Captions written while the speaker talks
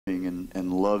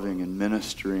and loving and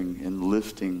ministering and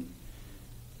lifting.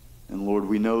 And Lord,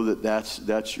 we know that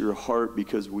that's your heart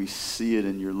because we see it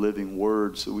in your living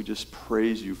word. So we just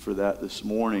praise you for that this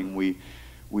morning. We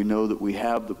know that we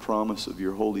have the promise of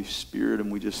your Holy Spirit,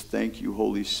 and we just thank you,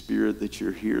 Holy Spirit, that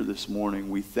you're here this morning.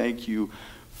 We thank you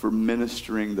for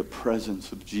ministering the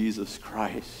presence of Jesus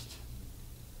Christ.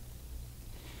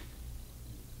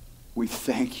 We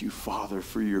thank you, Father,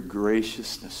 for your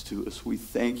graciousness to us. We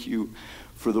thank you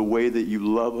for the way that you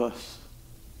love us.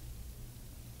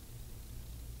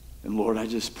 And Lord, I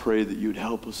just pray that you'd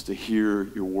help us to hear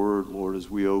your word, Lord, as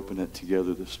we open it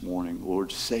together this morning.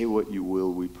 Lord, say what you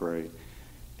will, we pray.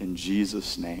 In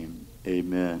Jesus' name,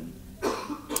 amen.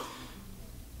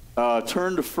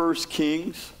 Turn to 1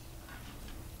 Kings.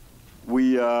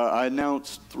 I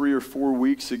announced 3 or 4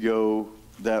 weeks ago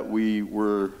that we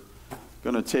were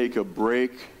going to take a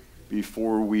break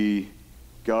before we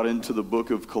got into the book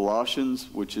of Colossians,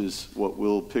 which is what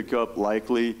we'll pick up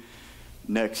likely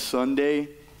next Sunday.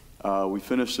 We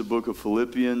finished the book of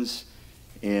Philippians,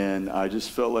 and I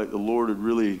just felt like the Lord had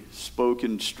really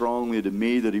spoken strongly to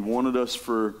me that he wanted us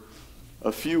for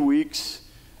a few weeks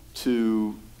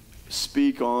to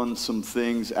speak on some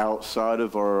things outside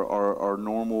of our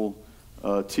normal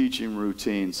teaching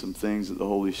routine, some things that the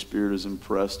Holy Spirit has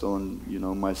impressed on,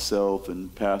 myself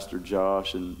and Pastor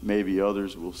Josh and maybe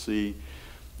others, we'll see.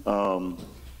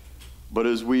 But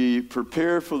as we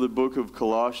prepare for the book of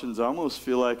Colossians, I almost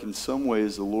feel like in some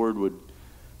ways the Lord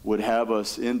would have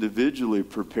us individually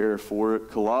prepare for it.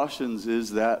 Colossians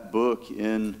is that book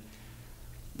in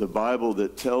the Bible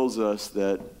that tells us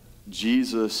that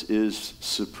Jesus is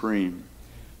supreme,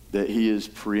 that he is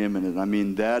preeminent. I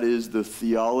mean, that is the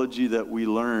theology that we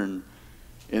learn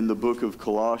in the book of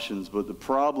Colossians. But the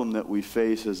problem that we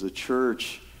face as a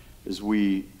church as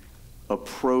we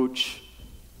approach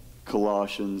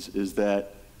Colossians is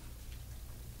that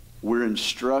we're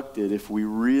instructed, if we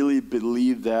really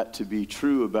believe that to be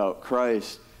true about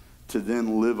Christ, to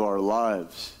then live our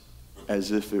lives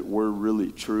as if it were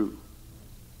really true.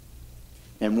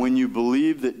 And when you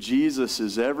believe that Jesus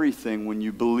is everything, when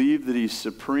you believe that he's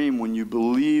supreme, when you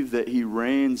believe that he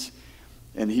reigns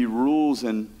and he rules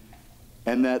and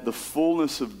that the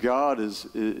fullness of God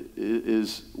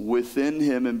is within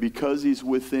him, and because he's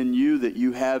within you, that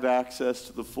you have access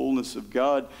to the fullness of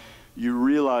God, you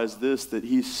realize this, that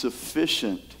he's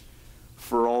sufficient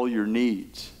for all your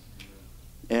needs.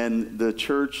 And the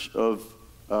church of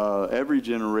every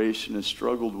generation has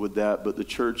struggled with that, but the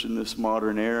church in this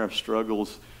modern era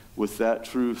struggles with that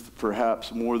truth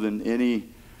perhaps more than any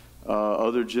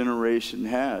other generation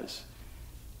has.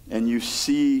 And you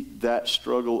see that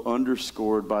struggle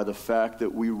underscored by the fact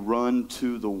that we run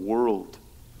to the world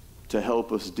to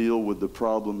help us deal with the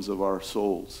problems of our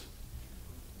souls.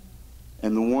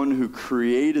 And the one who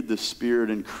created the spirit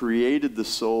and created the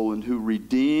soul and who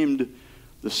redeemed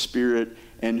the spirit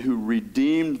and who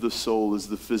redeemed the soul is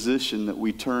the physician that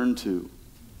we turn to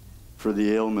for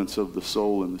the ailments of the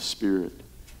soul and the spirit.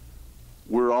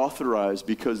 We're authorized,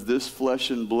 because this flesh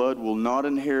and blood will not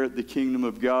inherit the kingdom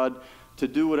of God, to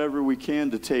do whatever we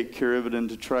can to take care of it and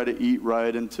to try to eat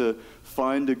right and to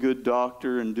find a good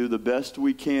doctor and do the best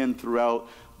we can throughout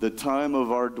the time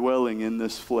of our dwelling in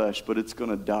this flesh, but it's going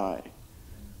to die.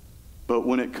 But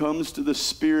when it comes to the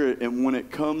spirit and when it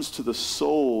comes to the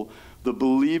soul, the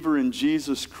believer in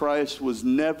Jesus Christ was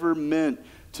never meant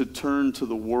to turn to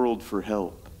the world for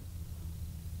help.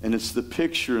 And it's the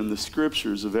picture in the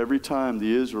scriptures of every time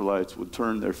the Israelites would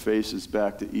turn their faces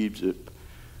back to Egypt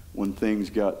when things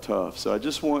got tough. So I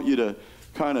just want you to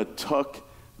kind of tuck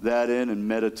that in and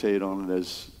meditate on it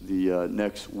as the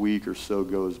next week or so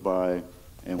goes by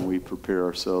and we prepare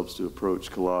ourselves to approach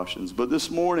Colossians. But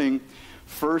this morning,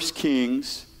 1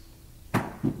 Kings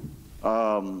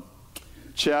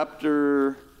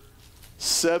chapter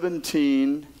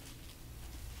 17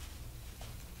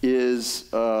 is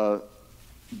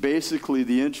basically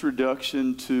the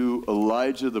introduction to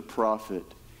Elijah the prophet.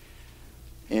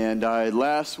 And I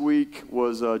last week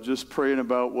was just praying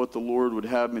about what the Lord would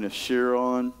have me to share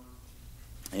on.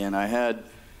 And I had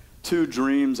 2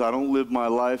 dreams. I don't live my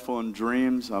life on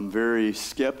dreams. I'm very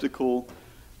skeptical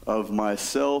of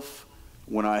myself.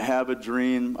 When I have a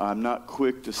dream, I'm not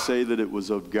quick to say that it was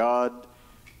of God.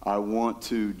 I want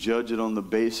to judge it on the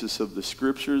basis of the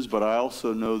scriptures, but I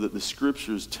also know that the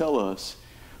scriptures tell us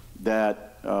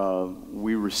that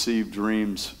we receive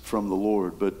dreams from the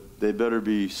Lord, but they better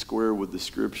be square with the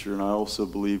scripture. And I also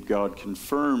believe God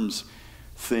confirms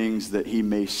things that he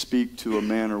may speak to a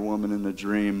man or woman in a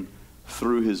dream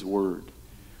through his word.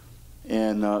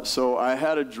 And so I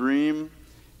had a dream,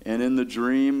 And in the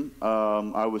dream,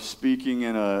 I was speaking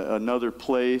in another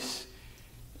place.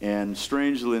 And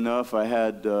strangely enough, I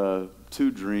had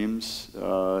 2 dreams.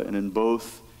 And in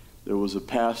both, there was a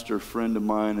pastor friend of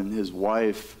mine and his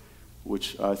wife,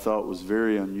 which I thought was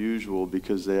very unusual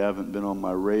because they haven't been on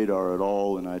my radar at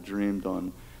all. And I dreamed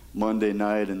on Monday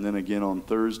night and then again on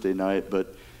Thursday night.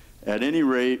 But at any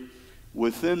rate,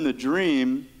 within the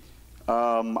dream,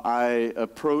 I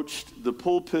approached the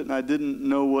pulpit and I didn't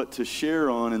know what to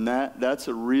share on. And that's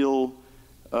a real,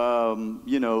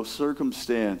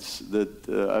 circumstance that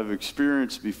I've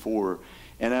experienced before.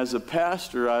 And as a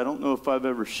pastor, I don't know if I've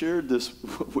ever shared this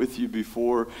with you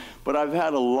before, but I've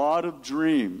had a lot of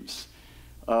dreams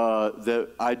that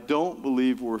I don't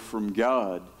believe were from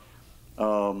God,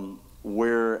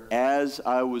 where as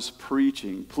I was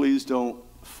preaching, please don't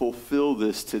fulfill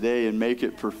this today and make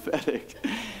it prophetic,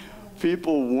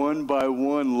 people one by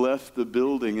one left the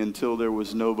building until there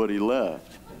was nobody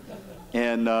left.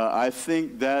 And I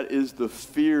think that is the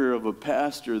fear of a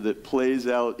pastor that plays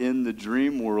out in the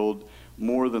dream world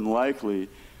more than likely.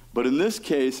 But in this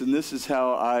case, and this is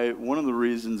how one of the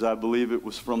reasons I believe it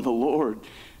was from the Lord,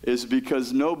 is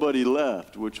because nobody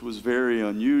left, which was very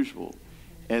unusual.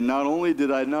 And not only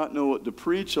did I not know what to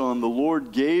preach on, the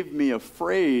Lord gave me a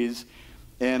phrase,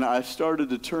 and I started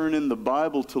to turn in the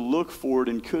Bible to look for it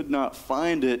and could not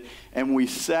find it. And we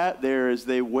sat there as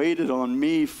they waited on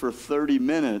me for 30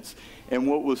 minutes. And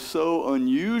what was so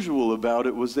unusual about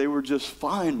it was they were just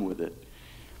fine with it.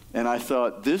 And I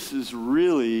thought, this is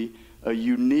really a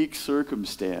unique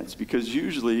circumstance, because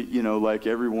usually, like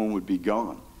everyone would be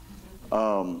gone.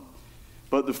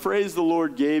 But the phrase the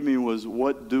Lord gave me was,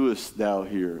 "What doest thou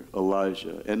here,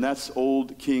 Elijah?" And that's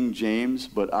Old King James,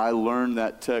 but I learned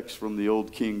that text from the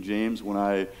Old King James when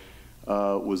I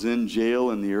was in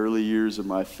jail in the early years of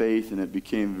my faith, and it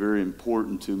became very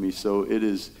important to me. So it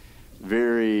is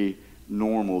very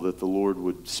normal that the Lord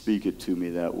would speak it to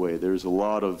me that way. There's a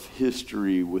lot of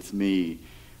history with me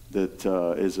that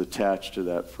is attached to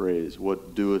that phrase,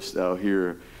 "What doest thou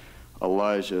here,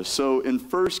 Elijah?" So in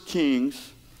 1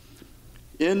 Kings,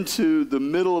 into the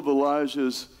middle of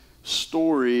Elijah's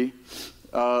story,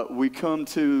 we come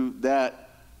to that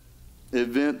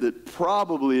event that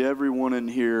probably everyone in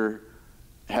here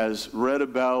has read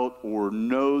about or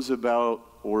knows about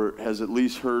or has at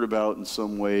least heard about in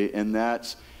some way, and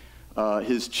that's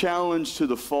his challenge to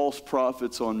the false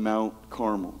prophets on Mount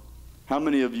Carmel. How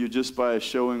many of you, just by a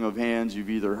showing of hands, you've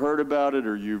either heard about it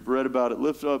or you've read about it?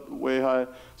 Lift up way high.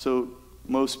 So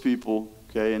most people,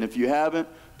 okay? And if you haven't,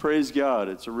 praise God.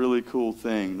 It's a really cool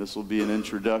thing. This will be an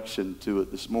introduction to it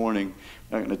this morning.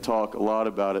 I'm not going to talk a lot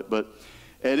about it. But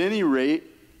at any rate,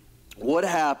 what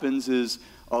happens is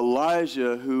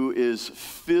Elijah, who is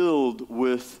filled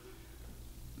with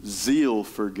zeal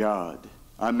for God.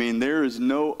 I mean, there is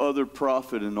no other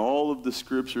prophet in all of the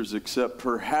scriptures except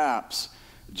perhaps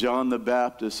John the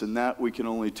Baptist, and that we can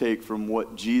only take from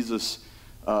what Jesus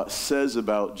says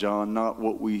about John, not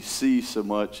what we see so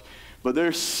much. But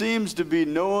there seems to be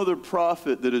no other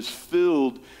prophet that is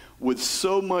filled with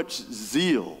so much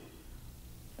zeal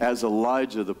as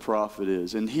Elijah the prophet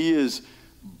is. And he is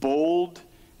bold,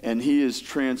 and he is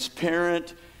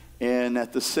transparent, and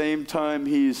at the same time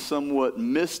he's somewhat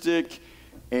mystic,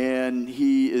 and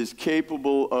he is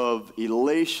capable of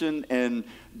elation and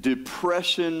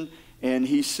depression, and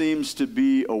he seems to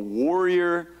be a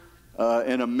warrior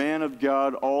and a man of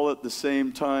God all at the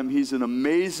same time. He's an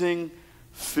amazing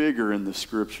figure in the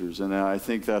scriptures, and I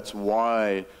think that's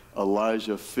why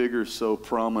Elijah figures so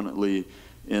prominently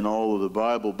in all of the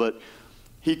Bible. But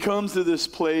he comes to this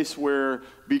place where,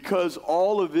 because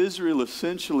all of Israel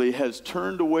essentially has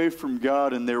turned away from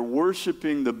God and they're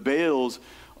worshiping the Baals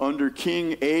under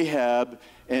King Ahab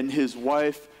and his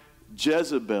wife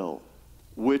Jezebel,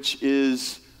 which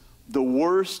is the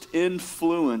worst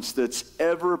influence that's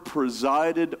ever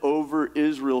presided over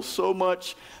Israel, so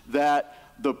much that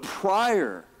the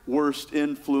prior worst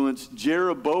influence,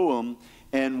 Jeroboam,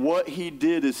 and what he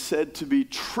did is said to be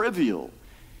trivial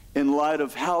in light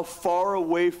of how far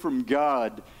away from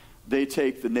God they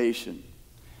take the nation.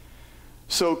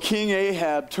 So King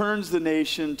Ahab turns the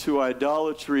nation to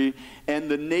idolatry,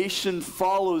 and the nation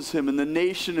follows him, and the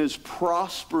nation is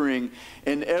prospering,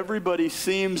 and everybody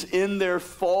seems in their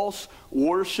false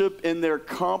worship, in their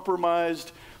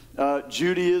compromised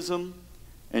Judaism.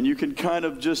 And you can kind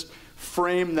of just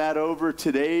frame that over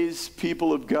today's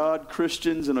people of God,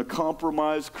 Christians, in a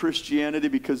compromised Christianity,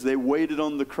 because they waited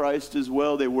on the Christ as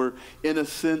well. They were, in a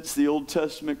sense, the Old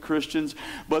Testament Christians,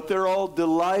 but they're all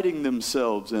delighting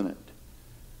themselves in it.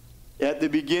 At the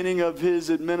beginning of his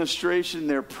administration,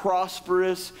 they're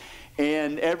prosperous,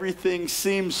 and everything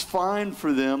seems fine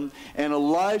for them, and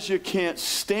Elijah can't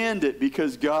stand it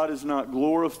because God is not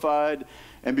glorified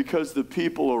and because the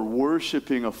people are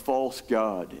worshiping a false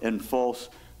god, and false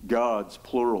gods,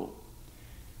 plural.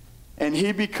 And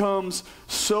he becomes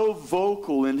so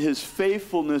vocal in his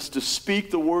faithfulness to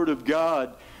speak the word of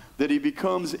God that he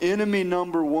becomes enemy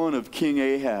number one of King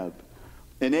Ahab.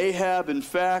 And Ahab, in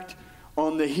fact,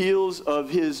 on the heels of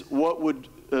his, what would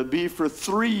be for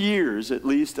 3 years at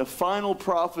least, a final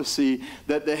prophecy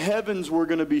that the heavens were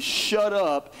going to be shut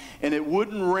up and it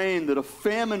wouldn't rain, that a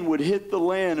famine would hit the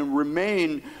land and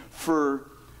remain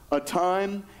for a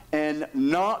time and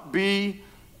not be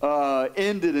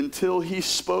ended until he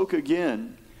spoke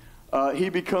again. He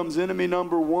becomes enemy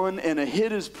number one, and a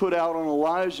hit is put out on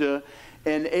Elijah,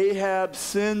 and Ahab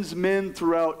sends men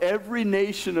throughout every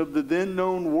nation of the then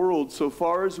known world, so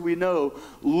far as we know,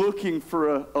 looking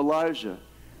for Elijah.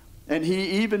 And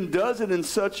he even does it in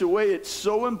such a way, it's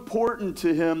so important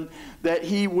to him that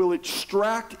he will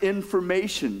extract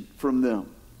information from them,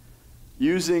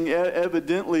 using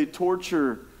evidently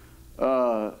torture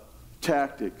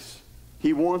tactics.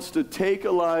 He wants to take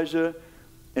Elijah,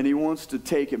 and he wants to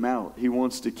take him out. He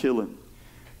wants to kill him.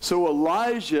 So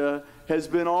Elijah has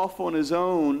been off on his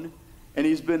own, and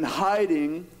he's been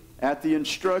hiding at the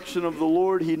instruction of the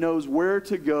Lord. He knows where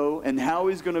to go and how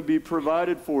he's going to be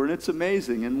provided for. And it's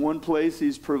amazing. In one place,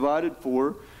 he's provided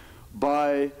for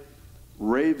by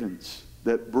ravens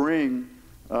that bring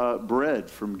bread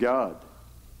from God.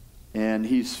 And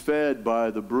he's fed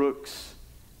by the brooks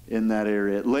in that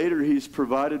area. Later, he's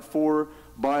provided for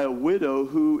by a widow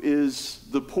who is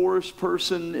the poorest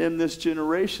person in this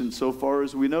generation, so far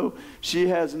as we know. She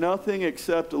has nothing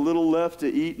except a little left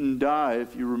to eat and die.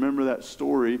 If you remember that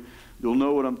story, you'll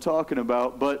know what I'm talking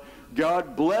about. But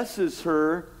God blesses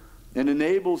her and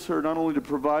enables her not only to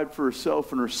provide for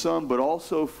herself and her son, but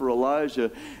also for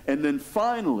Elijah. And then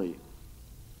finally,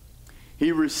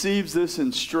 he receives this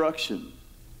instruction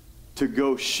to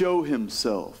go show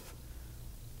himself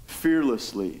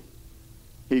fearlessly.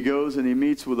 He goes and he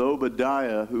meets with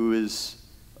Obadiah, who is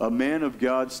a man of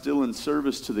God still in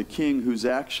service to the king, who's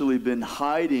actually been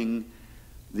hiding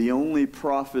the only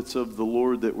prophets of the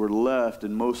Lord that were left,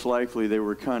 and most likely they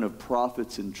were kind of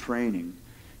prophets in training,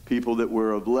 people that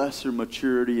were of lesser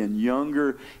maturity and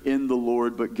younger in the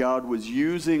Lord, but God was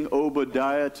using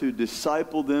Obadiah to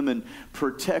disciple them and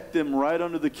protect them right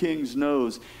under the king's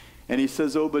nose. And he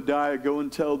says, Obadiah, go and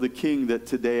tell the king that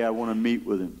today I want to meet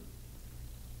with him.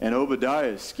 And Obadiah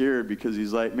is scared because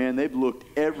he's like, man, they've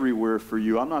looked everywhere for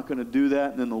you. I'm not going to do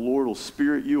that, and then the Lord will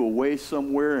spirit you away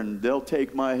somewhere, and they'll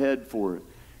take my head for it.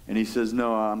 And he says,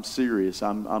 no, I'm serious.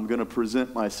 I'm going to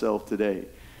present myself today.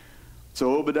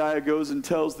 So Obadiah goes and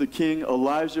tells the king.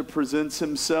 Elijah presents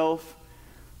himself,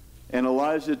 and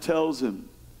Elijah tells him,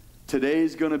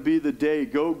 today's going to be the day.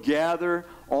 Go gather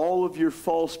all of your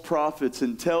false prophets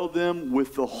and tell them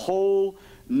with the whole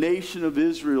nation of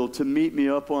Israel to meet me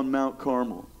up on Mount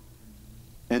Carmel.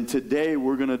 And today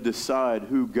we're going to decide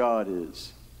who God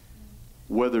is,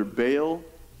 whether Baal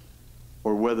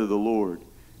or whether the Lord.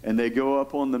 And they go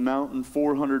up on the mountain,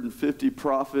 450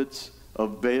 prophets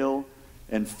of Baal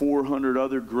and 400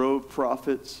 other grove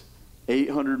prophets,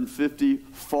 850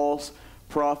 false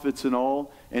prophets in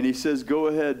all. And he says, go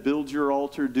ahead, build your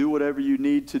altar, do whatever you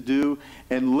need to do,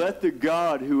 and let the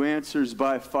God who answers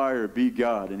by fire be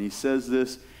God. And he says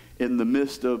this in the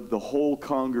midst of the whole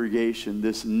congregation,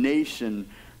 this nation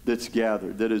that's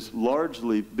gathered, that has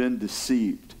largely been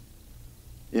deceived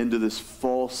into this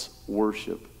false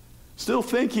worship. Still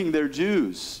thinking they're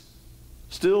Jews,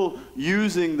 still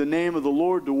using the name of the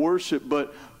Lord to worship,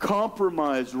 but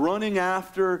compromised, running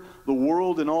after the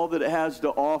world and all that it has to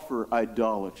offer,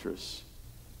 idolatrous,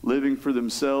 living for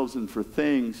themselves and for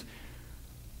things.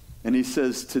 And he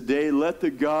says, today let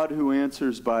the God who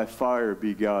answers by fire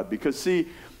be God. Because see,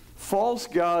 false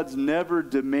gods never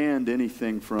demand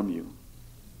anything from you.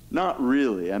 Not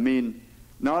really. I mean,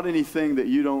 not anything that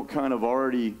you don't kind of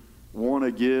already want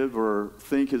to give or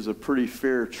think is a pretty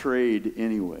fair trade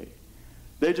anyway.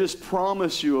 They just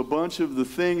promise you a bunch of the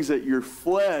things that your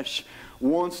flesh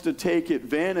wants to take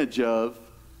advantage of,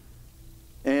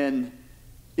 and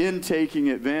in taking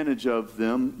advantage of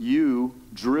them, you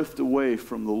drift away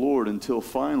from the Lord until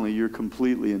finally you're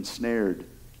completely ensnared.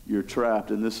 You're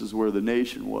trapped, and this is where the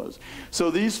nation was.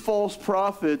 So these false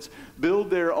prophets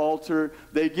build their altar.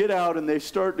 They get out and they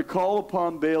start to call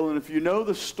upon Baal. And if you know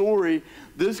the story,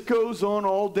 this goes on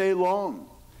all day long.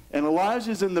 And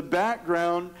Elijah's in the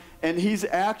background, and he's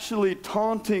actually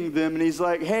taunting them. And he's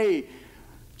like, hey,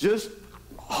 just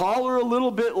holler a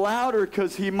little bit louder,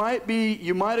 because you might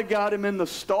have got him in the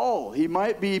stall. He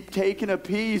might be taking a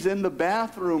pee in the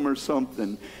bathroom or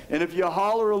something. And if you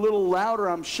holler a little louder,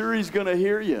 I'm sure he's going to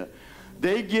hear you.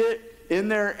 They get in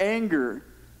their anger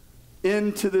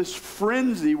into this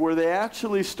frenzy where they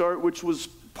actually start, which was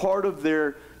part of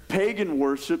their pagan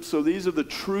worship. So these are the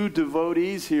true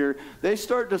devotees here. They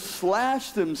start to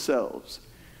slash themselves.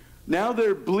 Now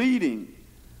they're bleeding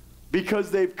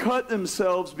because they've cut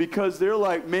themselves, because they're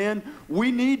like, man,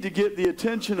 we need to get the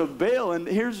attention of Baal. And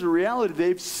here's the reality.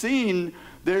 They've seen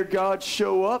their God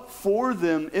show up for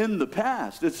them in the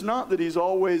past. It's not that he's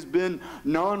always been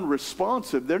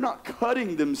non-responsive. They're not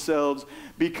cutting themselves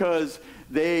because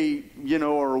they,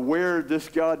 are aware this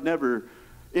God never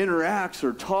interacts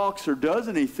or talks or does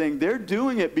anything. They're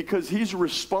doing it because he's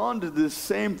responded to this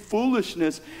same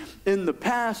foolishness in the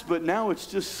past, but now it's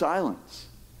just silence.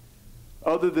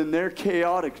 Other than their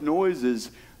chaotic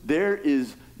noises, there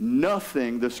is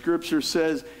nothing. The scripture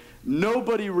says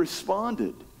nobody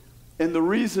responded. And the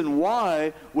reason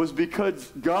why was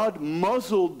because God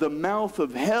muzzled the mouth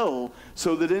of hell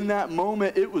so that in that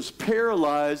moment it was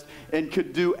paralyzed and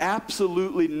could do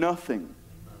absolutely nothing.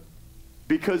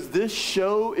 Because this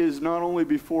show is not only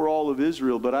before all of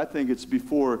Israel, but I think it's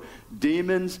before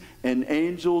demons and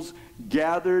angels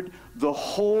gathered. The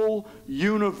whole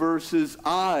universe's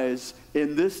eyes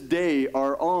in this day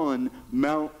are on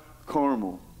Mount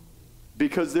Carmel.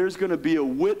 Because there's going to be a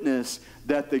witness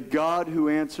that the God who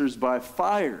answers by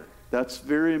fire, that's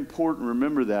very important,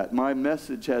 remember that. My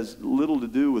message has little to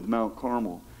do with Mount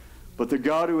Carmel. But the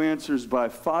God who answers by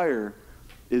fire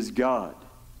is God.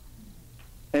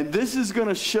 And this is going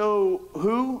to show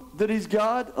who that he's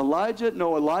God? Elijah?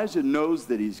 No, Elijah knows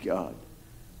that he's God.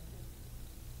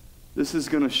 This is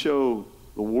going to show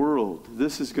the world.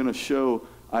 This is going to show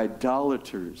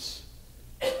idolaters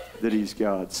that he's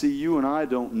God. See, you and I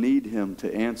don't need him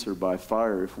to answer by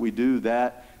fire. If we do,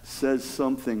 that says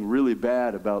something really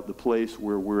bad about the place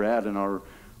where we're at in our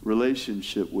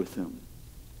relationship with him.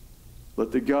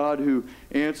 Let the God who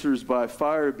answers by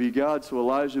fire be God. So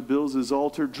Elijah builds his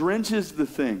altar, drenches the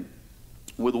thing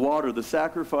with water, the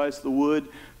sacrifice, the wood,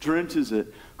 drenches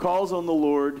it, calls on the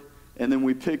Lord, and then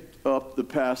we pick up the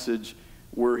passage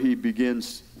where he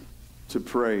begins to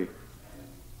pray.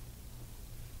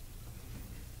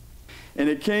 And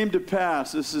it came to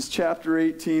pass, this is chapter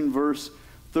 18, verse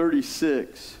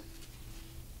 36.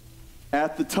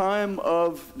 At the time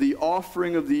of the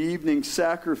offering of the evening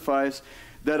sacrifice,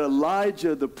 that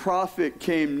Elijah the prophet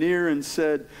came near and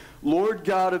said, Lord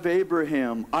God of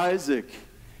Abraham, Isaac,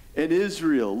 and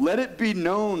Israel, let it be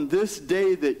known this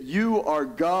day that you are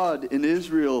God in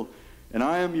Israel, and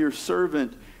I am your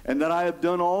servant, and that I have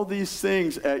done all these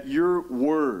things at your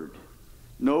word.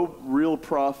 No real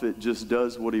prophet just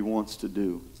does what he wants to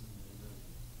do.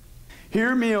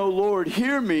 Hear me, O Lord,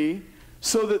 hear me,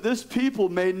 so that this people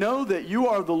may know that you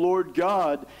are the Lord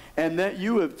God, and that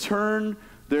you have turned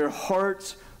their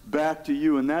hearts back to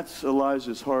you. And that's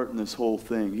Elijah's heart in this whole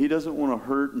thing. He doesn't want to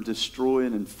hurt and destroy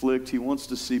and inflict. He wants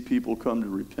to see people come to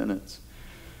repentance.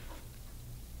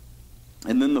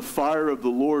 And then the fire of the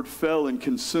Lord fell and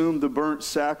consumed the burnt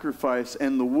sacrifice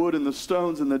and the wood and the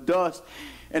stones and the dust,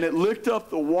 and it licked up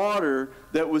the water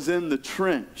that was in the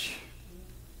trench.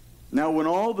 Now when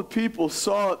all the people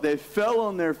saw it, they fell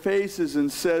on their faces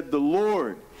and said, the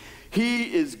Lord,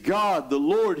 he is God. The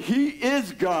Lord, he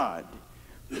is God.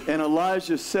 And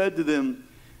Elijah said to them,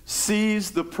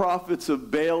 seize the prophets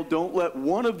of Baal. Don't let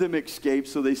one of them escape.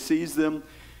 So they seized them.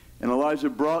 And Elijah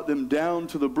brought them down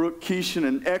to the brook Kishon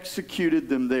and executed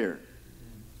them there.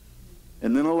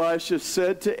 And then Elisha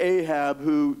said to Ahab,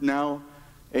 who now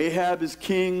Ahab is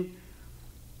king.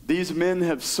 These men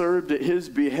have served at his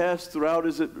behest throughout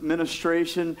his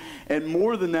administration. And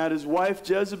more than that, his wife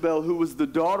Jezebel, who was the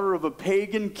daughter of a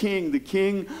pagan king, the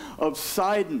king of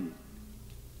Sidon.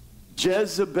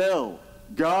 Jezebel,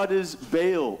 God is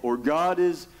Baal, or God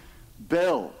is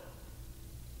Bel.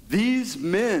 These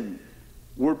men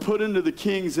were put into the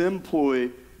king's employ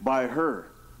by her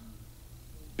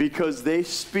because they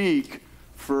speak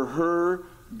for her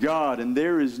God. And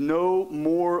there is no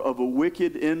more of a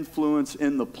wicked influence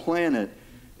in the planet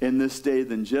in this day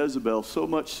than Jezebel, so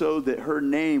much so that her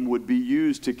name would be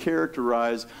used to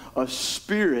characterize a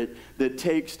spirit that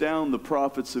takes down the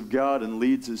prophets of God and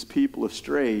leads his people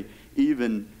astray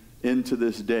even into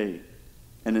this day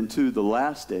and into the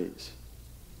last days.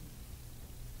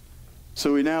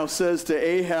 So he now says to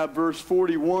Ahab, verse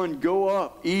 41, go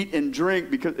up, eat and drink,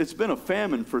 because it's been a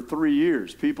famine for 3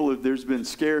 years. There's been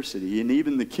scarcity, and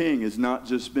even the king has not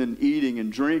just been eating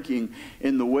and drinking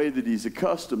in the way that he's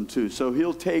accustomed to. So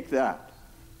he'll take that.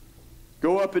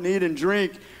 Go up and eat and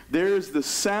drink. There's the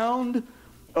sound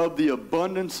of the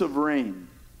abundance of rain.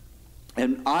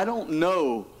 And I don't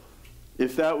know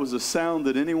if that was a sound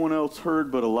that anyone else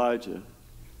heard but Elijah,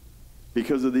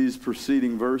 because of these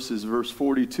preceding verses. Verse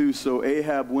 42, so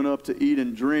Ahab went up to eat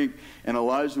and drink, and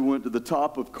Elijah went to the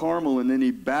top of Carmel, and then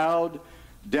he bowed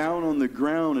down on the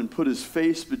ground and put his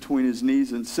face between his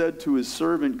knees and said to his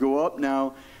servant, go up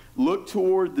now, look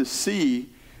toward the sea.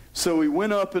 So he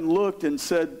went up and looked and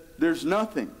said, there's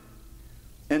nothing.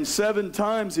 And 7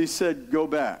 times he said, go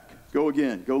back, go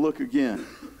again, go look again.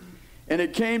 And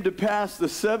it came to pass the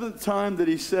 7th time that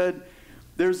he said,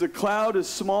 there's a cloud as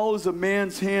small as a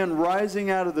man's hand rising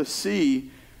out of the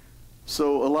sea.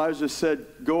 So Elijah said,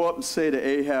 go up and say to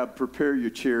Ahab, prepare your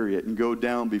chariot and go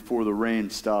down before the rain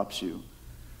stops you.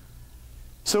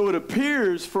 So it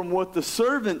appears from what the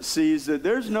servant sees that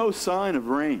there's no sign of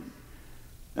rain.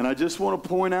 And I just want to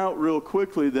point out real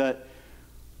quickly that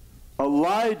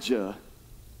Elijah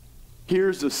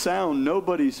hears a sound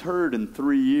nobody's heard in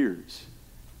 3 years.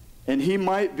 And he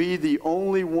might be the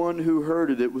only one who heard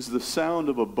it. It was the sound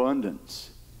of abundance.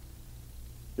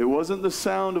 It wasn't the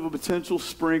sound of a potential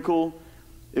sprinkle.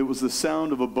 It was the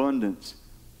sound of abundance.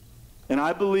 And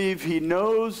I believe he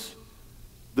knows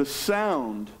the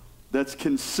sound that's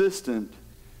consistent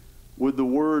with the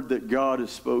word that God has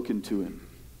spoken to him.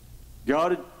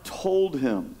 God had told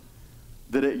him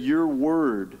that at your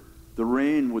word the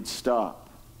rain would stop,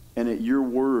 and at your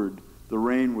word the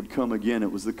rain would come again.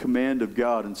 It was the command of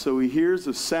God. And so he hears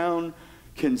a sound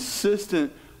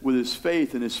consistent with his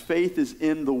faith, and his faith is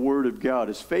in the word of God.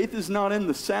 His faith is not in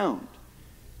the sound.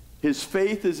 His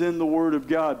faith is in the word of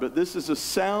God. But this is a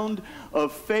sound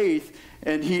of faith,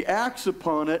 and he acts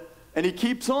upon it, and he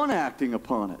keeps on acting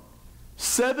upon it.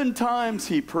 7 times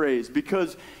he prays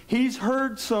because he's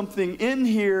heard something in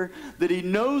here that he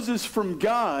knows is from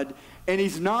God, and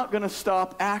he's not going to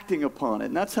stop acting upon it.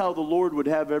 And that's how the Lord would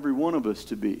have every one of us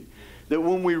to be. That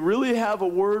when we really have a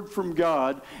word from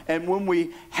God, and when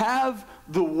we have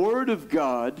the word of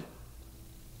God,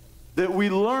 that we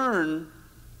learn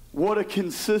what a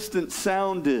consistent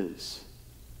sound is.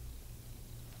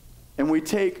 And we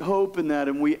take hope in that,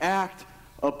 and we act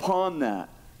upon that.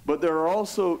 But there are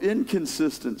also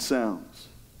inconsistent sounds.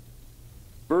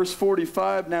 Verse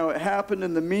 45, now it happened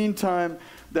in the meantime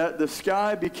that the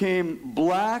sky became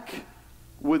black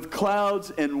with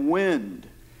clouds and wind.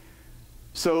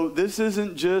 So this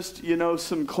isn't just,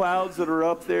 some clouds that are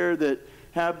up there that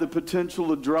have the potential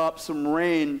to drop some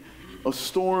rain. A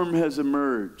storm has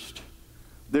emerged.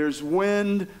 There's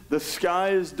wind, the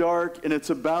sky is dark, and it's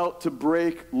about to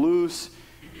break loose.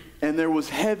 And there was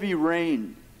heavy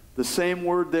rain. The same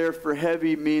word there for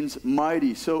heavy means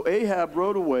mighty. So Ahab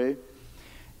rode away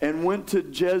and went to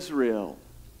Jezreel.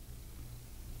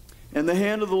 And the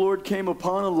hand of the Lord came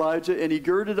upon Elijah, and he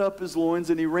girded up his loins,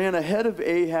 and he ran ahead of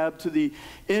Ahab to the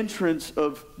entrance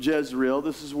of Jezreel.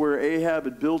 This is where Ahab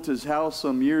had built his house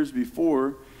some years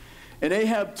before. And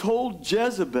Ahab told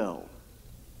Jezebel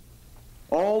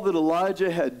all that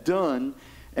Elijah had done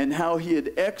and how he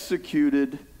had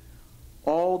executed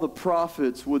all the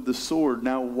prophets with the sword.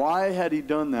 Now, why had he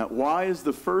done that? Why is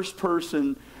the first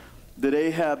person that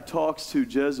Ahab talks to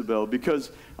Jezebel? Because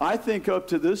I think up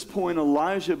to this point,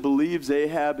 Elijah believes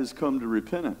Ahab has come to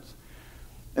repentance.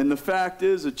 And the fact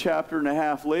is, a chapter and a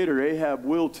half later, Ahab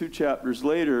will, 2 chapters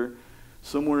later,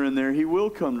 somewhere in there, he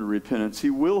will come to repentance. He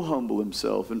will humble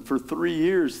himself. And for 3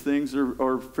 years, things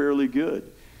are fairly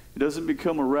good. He doesn't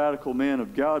become a radical man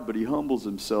of God, but he humbles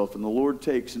himself. And the Lord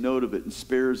takes note of it and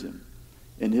spares him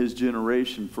in his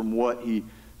generation from what he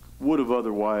would have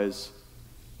otherwise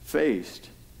faced.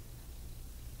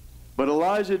 But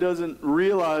Elijah doesn't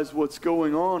realize what's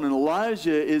going on, and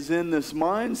Elijah is in this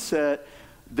mindset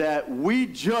that we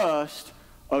just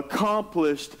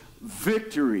accomplished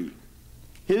victory.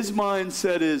 His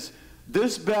mindset is,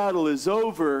 this battle is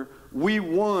over, we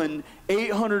won,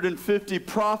 850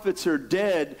 prophets are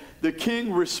dead, the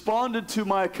king responded to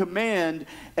my command,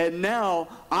 and now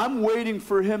I'm waiting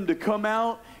for him to come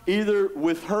out either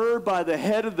with her by the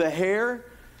head of the hair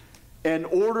and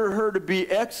order her to be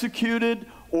executed,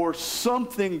 or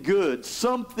something good,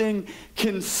 something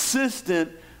consistent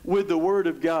with the word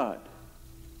of God.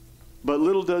 But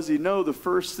little does he know, the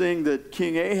first thing that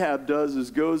King Ahab does is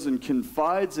goes and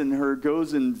confides in her,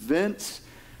 goes and vents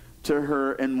to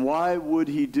her. And why would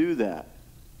he do that?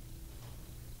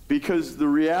 Because the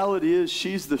reality is,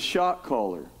 she's the shot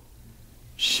caller.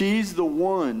 She's the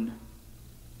one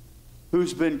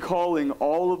who's been calling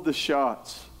all of the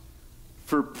shots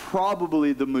for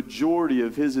probably the majority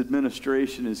of his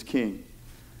administration as king.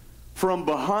 From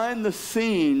behind the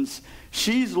scenes,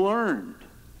 she's learned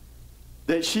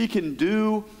that she can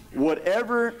do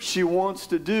whatever she wants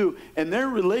to do. And their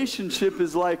relationship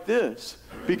is like this,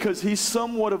 because he's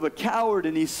somewhat of a coward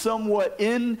and he's somewhat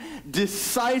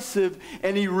indecisive,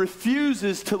 and he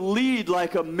refuses to lead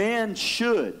like a man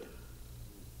should.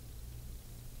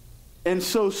 And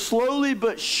so slowly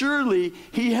but surely,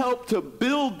 he helped to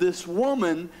build this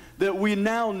woman that we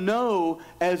now know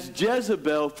as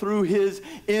Jezebel through his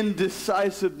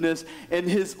indecisiveness and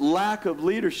his lack of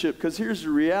leadership. Because here's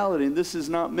the reality, and this is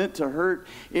not meant to hurt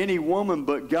any woman,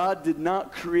 but God did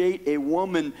not create a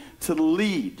woman to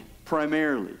lead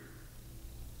primarily.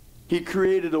 He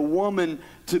created a woman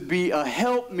to be a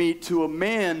helpmeet to a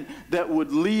man that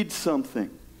would lead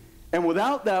something. And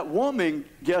without that woman,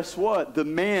 guess what? The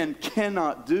man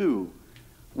cannot do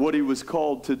what he was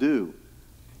called to do.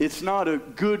 It's not a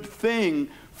good thing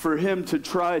for him to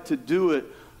try to do it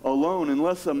alone,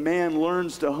 unless a man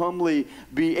learns to humbly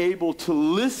be able to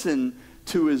listen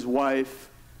to his wife.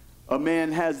 A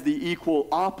man has the equal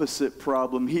opposite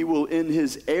problem. He will, in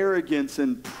his arrogance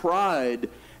and pride,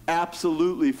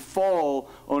 absolutely fall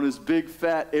on his big,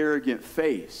 fat, arrogant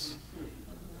face.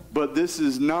 But this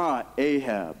is not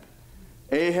Ahab.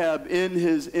 Ahab, in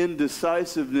his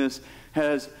indecisiveness,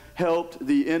 has helped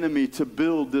the enemy to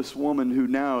build this woman who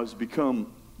now has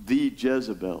become the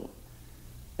Jezebel.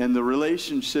 And the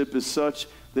relationship is such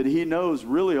that he knows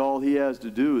really all he has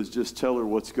to do is just tell her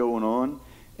what's going on,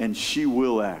 and she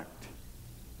will act.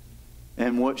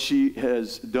 And what she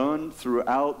has done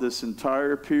throughout this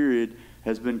entire period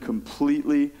has been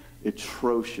completely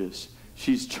atrocious.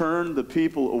 She's turned the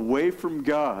people away from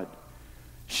God.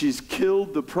 She's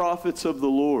killed the prophets of the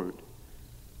Lord.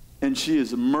 And she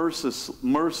has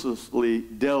mercilessly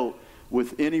dealt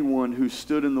with anyone who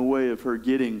stood in the way of her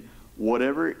getting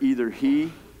whatever either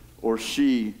he or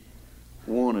she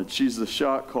wanted. She's the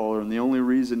shot caller, and the only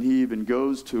reason he even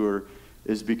goes to her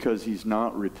is because he's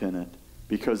not repentant,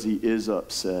 because he is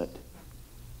upset.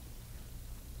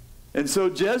 And so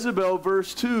Jezebel,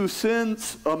 verse 2,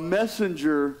 sends a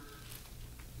messenger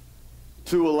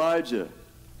to Elijah.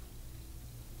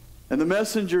 And the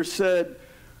messenger said,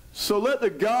 "So let the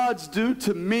gods do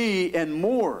to me, and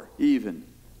more even,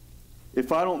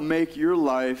 if I don't make your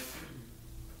life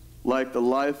like the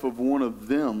life of one of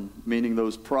them," meaning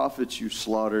those prophets you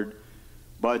slaughtered,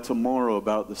 "by tomorrow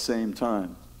about the same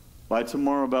time." By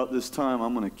tomorrow about this time,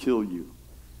 I'm going to kill you.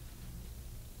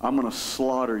 I'm going to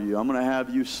slaughter you. I'm going to have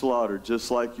you slaughtered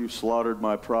just like you slaughtered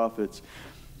my prophets.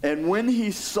 And when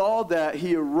he saw that,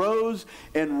 he arose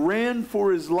and ran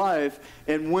for his life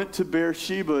and went to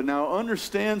Beersheba. Now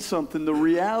understand something. The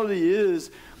reality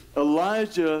is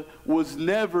Elijah was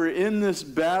never in this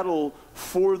battle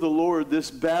for the Lord,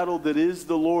 this battle that is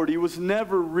the Lord. He was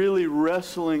never really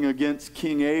wrestling against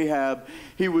King Ahab.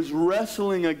 He was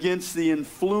wrestling against the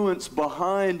influence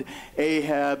behind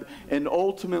Ahab, and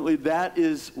ultimately that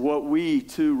is what we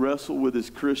too wrestle with as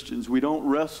Christians. We don't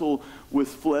wrestle with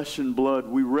flesh and blood.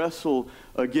 We wrestle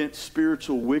against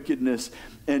spiritual wickedness,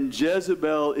 and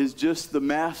Jezebel is just the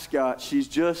mascot. She's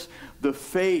just the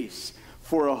face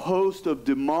for a host of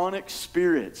demonic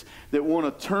spirits that want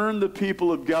to turn the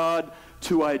people of God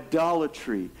to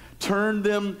idolatry, turn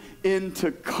them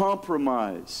into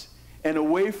compromise and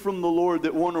away from the Lord,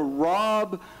 that want to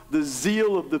rob the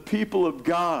zeal of the people of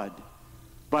God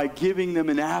by giving them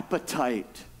an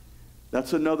appetite.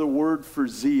 That's another word for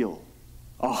zeal,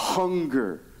 a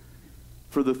hunger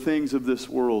for the things of this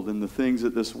world and the things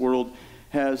that this world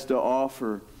has to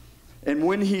offer. And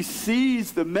when he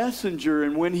sees the messenger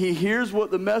and when he hears what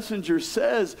the messenger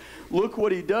says, look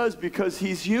what he does, because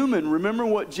he's human. Remember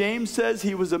what James says?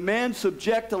 He was a man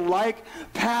subject to like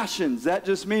passions. That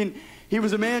just means he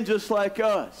was a man just like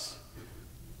us.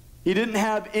 He didn't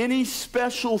have any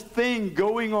special thing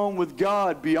going on with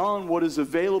God beyond what is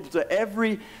available to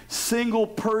every single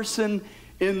person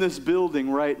in this building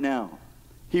right now.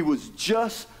 He was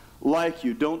just like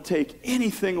you. Don't take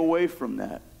anything away from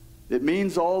that. It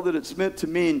means all that it's meant to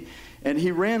mean. And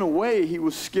he ran away. He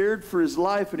was scared for his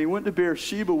life, and he went to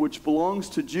Beersheba, which belongs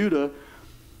to Judah.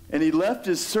 And he left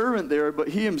his servant there, but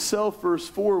he himself, verse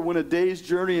 4, went a day's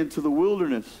journey into the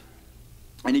wilderness.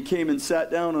 And he came and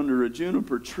sat down under a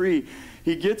juniper tree.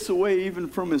 He gets away even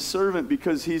from his servant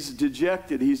because he's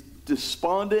dejected. He's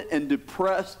despondent and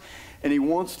depressed, and he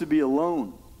wants to be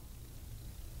alone.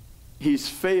 He's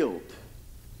failed.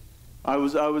 I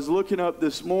was looking up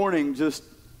this morning, just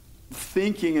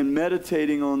thinking and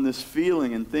meditating on this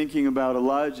feeling and thinking about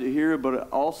Elijah here, but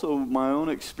also my own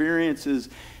experiences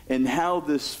and how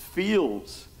this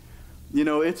feels. You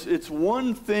know, it's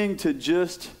one thing to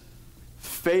just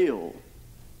fail,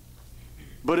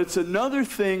 but it's another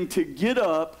thing to get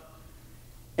up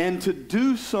and to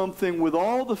do something with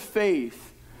all the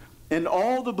faith and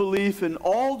all the belief and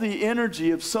all the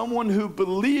energy of someone who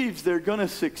believes they're going to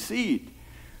succeed,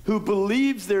 who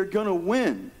believes they're going to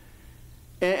win,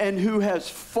 and who has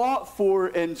fought for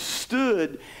and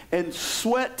stood and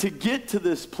sweat to get to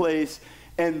this place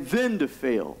and then to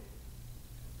fail.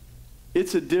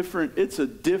 It's a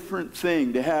different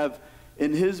thing to have,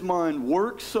 in his mind,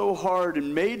 worked so hard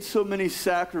and made so many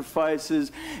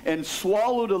sacrifices and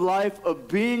swallowed a life of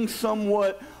being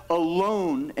somewhat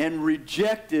alone and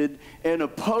rejected and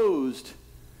opposed,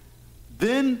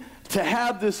 then to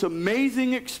have this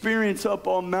amazing experience up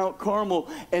on Mount Carmel,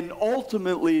 and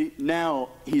ultimately now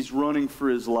he's running for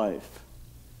his life.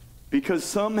 Because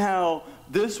somehow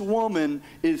this woman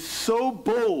is so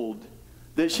bold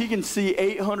that she can see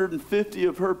 850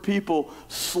 of her people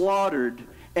slaughtered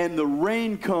and the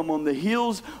rain come on the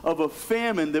heels of a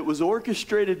famine that was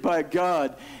orchestrated by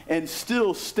God, and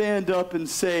still stand up and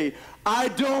say, I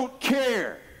don't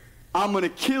care. I'm going to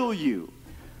kill you.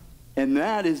 And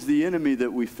that is the enemy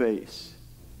that we face.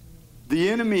 The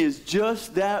enemy is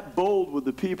just that bold with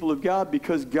the people of God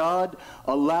because God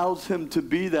allows him to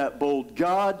be that bold.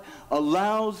 God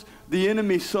allows the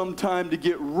enemy sometime to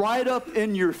get right up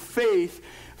in your face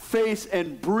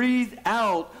and breathe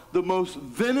out the most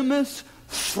venomous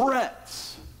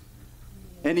threats.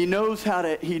 And he knows how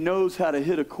to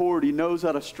hit a chord. He knows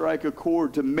how to strike a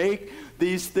chord to make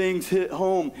these things hit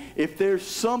home. If there's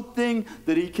something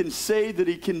that he can say, that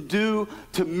he can do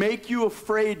to make you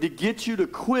afraid, to get you to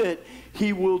quit,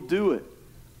 he will do it.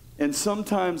 And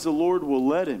sometimes the Lord will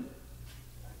let him.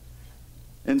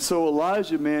 And so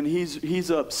Elijah, man,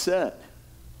 he's upset.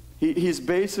 He's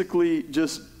basically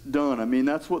just done. I mean,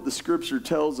 that's what the scripture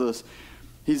tells us.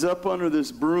 He's up under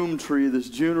this broom tree, this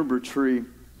juniper tree,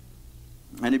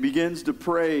 and he begins to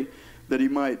pray that he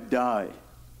might die.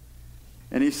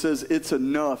 And he says, it's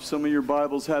enough. Some of your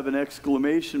Bibles have an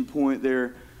exclamation point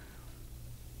there,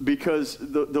 because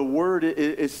the word,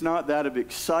 it's not that of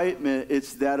excitement,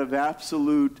 it's that of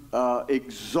absolute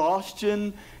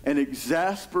exhaustion and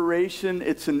exasperation.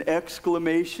 It's an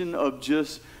exclamation of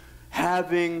just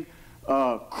having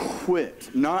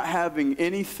quit, not having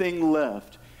anything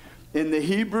left. In the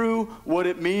Hebrew, what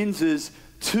it means is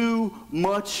too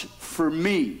much for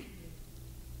me.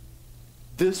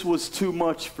 This was too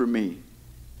much for me.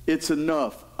 It's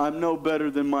enough. I'm no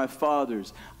better than my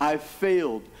fathers. I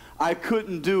failed. I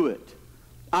couldn't do it.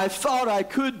 I thought I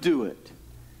could do it.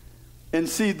 And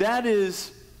see, that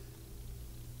is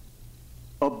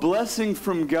a blessing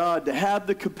from God, to have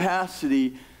the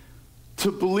capacity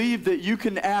to believe that you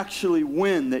can actually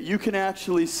win, that you can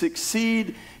actually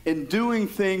succeed in doing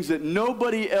things that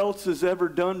nobody else has ever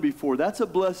done before. That's a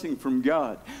blessing from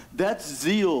God. That's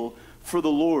zeal for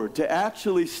the Lord, to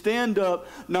actually stand up,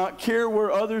 not care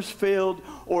where others failed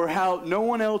or how no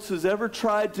one else has ever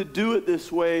tried to do it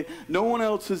this way. No one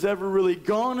else has ever really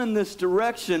gone in this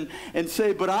direction, and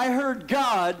say, but I heard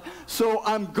God, so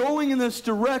I'm going in this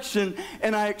direction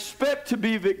and I expect to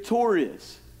be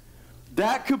victorious.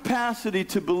 That capacity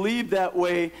to believe that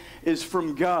way is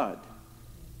from God.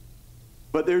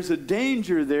 But there's a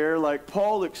danger there, like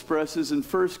Paul expresses in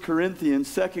 2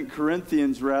 Corinthians,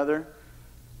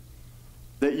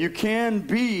 that you can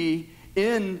be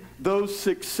in those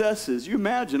successes. You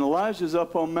imagine, Elijah's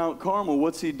up on Mount Carmel.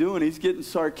 What's he doing? He's getting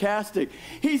sarcastic.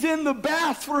 He's in the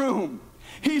bathroom.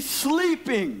 He's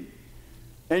sleeping.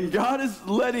 And God is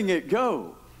letting it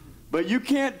go. But you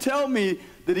can't tell me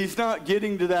that he's not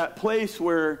getting to that place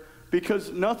where,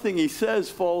 because nothing he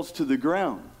says falls to the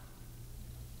ground,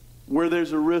 where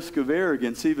there's a risk of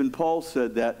arrogance. Even Paul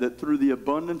said that through the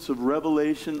abundance of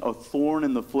revelation, a thorn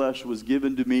in the flesh was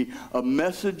given to me, a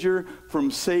messenger from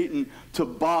Satan to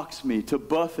box me, to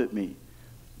buffet me,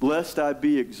 lest I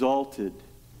be exalted.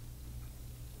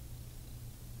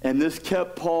 And this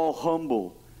kept Paul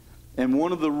humble. And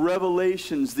one of the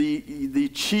revelations,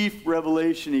 the chief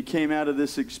revelation he came out of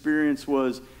this experience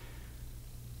was,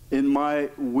 in my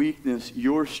weakness,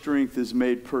 your strength is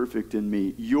made perfect in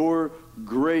me. Your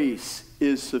grace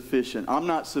is sufficient. I'm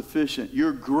not sufficient.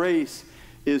 Your grace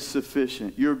is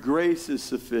sufficient. Your grace is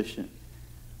sufficient.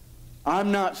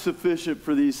 I'm not sufficient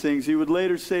for these things. He would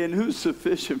later say, and who's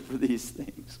sufficient for these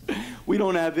things? We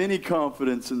don't have any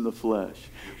confidence in the flesh.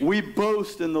 We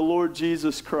boast in the Lord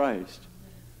Jesus Christ.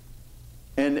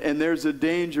 And there's a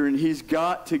danger, and he's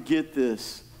got to get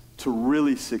this to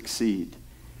really succeed.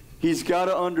 He's got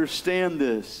to understand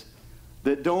this,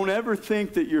 that don't ever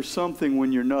think that you're something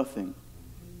when you're nothing.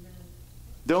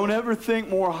 Don't ever think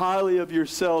more highly of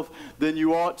yourself than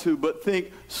you ought to, but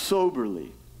think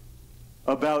soberly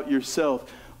about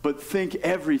yourself. But think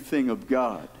everything of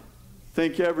God.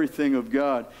 Think everything of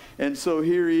God. And so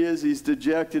here he is, he's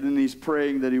dejected, and he's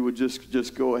praying that he would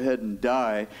just go ahead and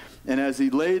die. And as he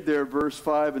laid there, verse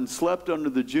 5, and slept under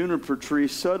the juniper tree,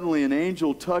 suddenly an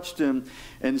angel touched him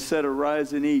and said,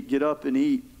 arise and eat, get up and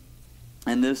eat.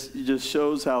 And this just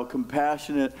shows how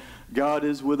compassionate God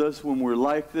is with us when we're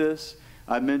like this.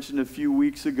 I mentioned a few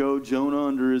weeks ago, Jonah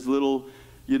under his little,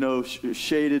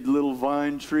 shaded little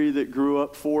vine tree that grew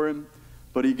up for him.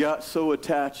 But he got so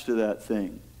attached to that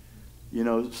thing.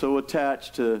 So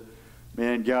attached to,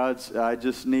 man, I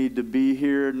just need to be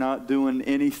here, not doing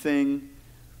anything,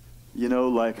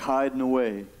 like hiding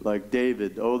away, like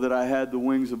David. Oh, that I had the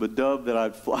wings of a dove, that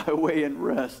I'd fly away and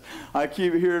rest. I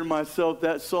keep hearing myself,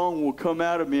 that song will come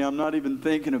out of me. I'm not even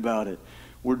thinking about it.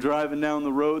 We're driving down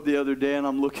the road the other day, and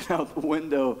I'm looking out the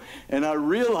window, and I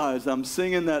realized I'm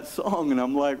singing that song, and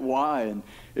I'm like, why? And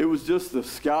it was just the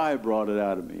sky brought it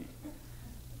out of me.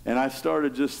 And I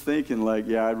started just thinking,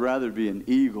 I'd rather be an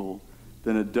eagle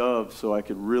than a dove, so I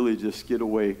could really just get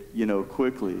away,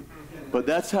 quickly. But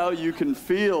that's how you can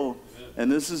feel,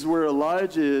 and this is where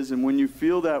Elijah is, and when you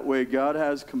feel that way, God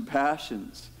has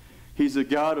compassions. He's a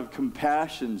God of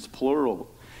compassions, plural.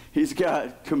 He's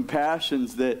got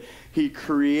compassions that he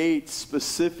creates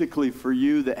specifically for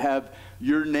you that have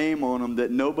your name on them, that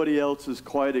nobody else has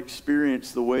quite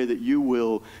experienced the way that you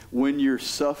will when you're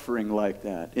suffering like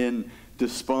that, in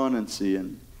despondency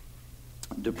and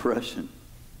depression.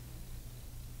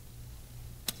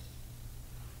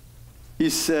 He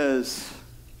says,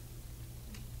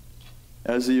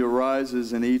 as he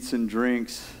arises and eats and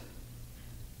drinks,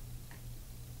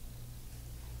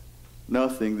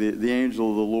 nothing. The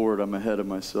angel of the Lord, I'm ahead of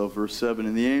myself, verse 7,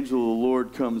 and the angel of the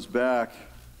Lord comes back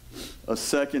a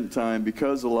second time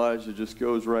because Elijah just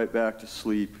goes right back to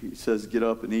sleep. He says, get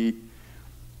up and eat.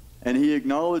 And he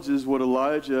acknowledges what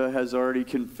Elijah has already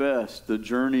confessed. The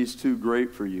journey's too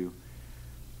great for you.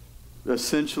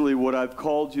 Essentially, what I've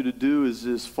called you to do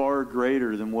is far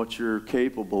greater than what you're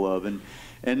capable of.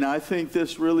 And I think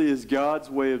this really is God's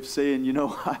way of saying,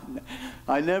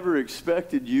 I never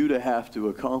expected you to have to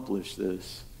accomplish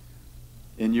this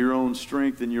in your own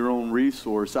strength and your own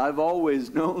resource. I've always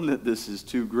known that this is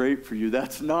too great for you.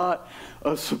 That's not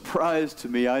a surprise to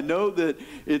me. I know that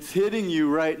it's hitting you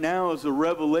right now as a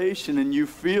revelation and you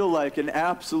feel like an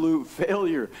absolute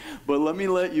failure. But let me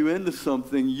let you into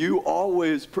something. You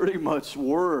always pretty much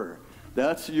were.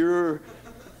 That's your,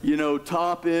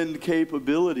 top end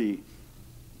capability.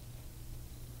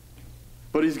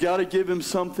 But he's got to give him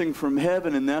something from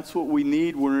heaven, and that's what we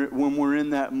need when we're in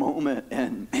that moment.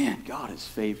 And man, God is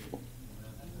faithful.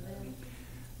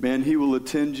 Man, he will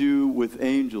attend you with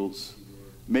angels,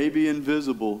 maybe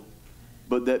invisible,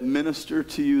 but that minister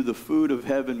to you the food of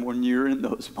heaven when you're in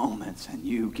those moments and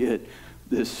you get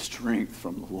this strength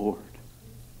from the Lord.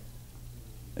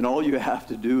 And all you have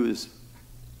to do is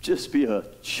just be a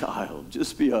child,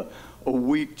 just be a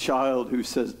weak child who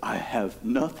says, I have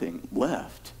nothing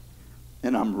left.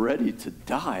 And I'm ready to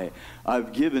die.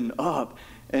 I've given up.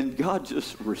 And God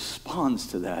just responds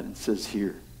to that and says,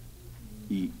 here,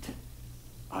 eat.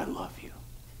 I love you.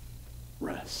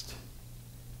 Rest.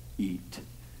 Eat.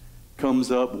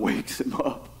 Comes up, wakes him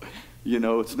up.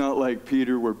 It's not like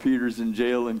Peter where Peter's in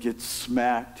jail and gets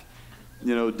smacked.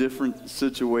 Different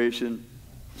situation.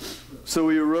 So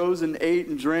he arose and ate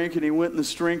and drank, and he went in the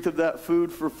strength of that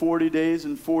food for 40 days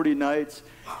and 40 nights.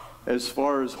 As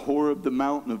far as Horeb, the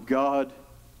mountain of God.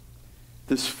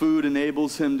 This food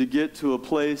enables him to get to a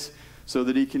place so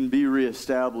that he can be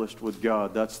reestablished with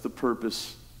God. That's the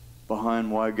purpose behind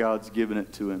why God's given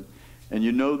it to him. And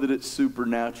you know that it's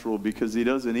supernatural because he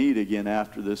doesn't eat again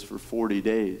after this for 40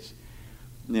 days.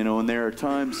 And there are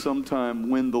times,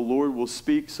 sometime, when the Lord will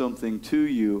speak something to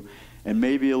you, and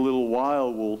maybe a little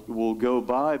while will go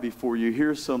by before you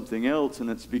hear something else, and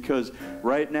it's because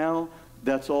right now,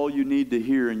 that's all you need to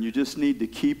hear, and you just need to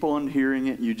keep on hearing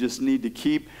it. You just need to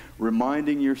keep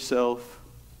reminding yourself,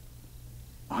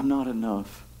 I'm not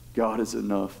enough. God is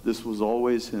enough. This was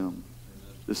always him.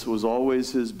 This was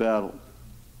always his battle.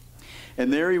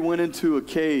 And there he went into a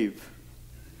cave,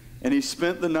 and he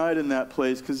spent the night in that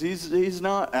place because he's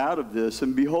not out of this.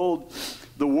 And behold,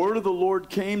 the word of the Lord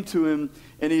came to him,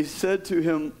 and he said to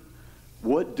him,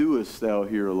 what doest thou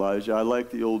here, Elijah? I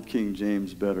like the old King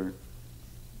James better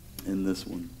in this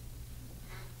one.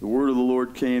 The word of the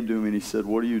Lord came to him, and he said,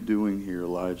 what are you doing here,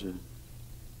 Elijah?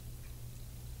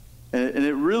 And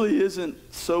it really isn't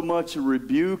so much a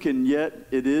rebuke, and yet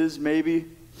it is maybe.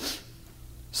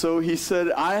 So he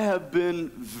said, I have been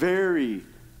very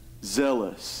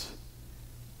zealous.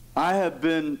 I have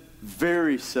been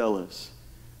very zealous.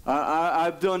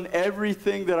 I've done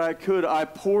everything that I could. I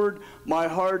poured my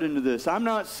heart into this. I'm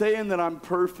not saying that I'm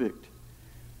perfect.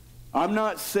 I'm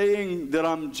not saying that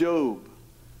I'm Job.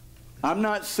 I'm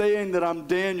not saying that I'm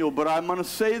Daniel, but I'm going to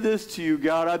say this to you,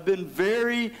 God. I've been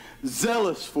very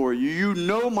zealous for you. You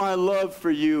know my love for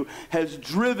you has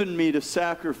driven me to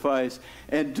sacrifice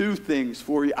and do things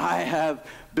for you. I have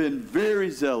been very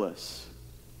zealous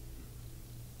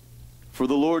for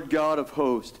the Lord God of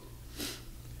hosts.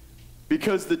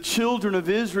 Because the children of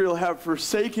Israel have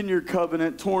forsaken your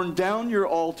covenant, torn down your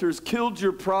altars, killed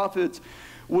your prophets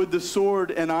with the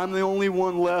sword, and I'm the only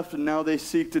one left, and now they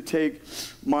seek to take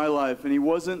my life. And he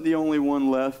wasn't the only one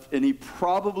left, and he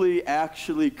probably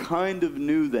actually kind of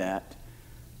knew that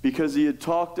because he had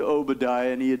talked to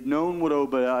Obadiah, and he had known what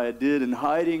Obadiah did in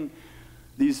hiding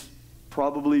these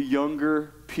probably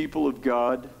younger people of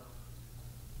God.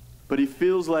 But he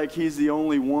feels like he's the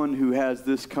only one who has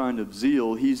this kind of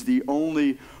zeal. He's the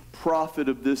only prophet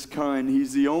of this kind.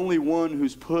 He's the only one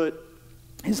who's put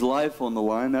his life on the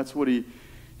line. That's what he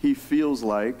feels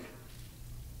like.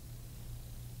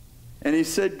 And he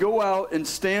said, go out and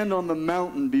stand on the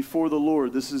mountain before the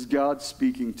Lord. This is God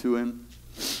speaking to him.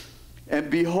 And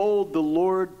behold, the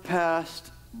Lord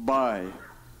passed by.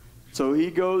 So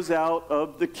he goes out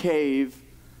of the cave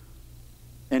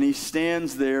and he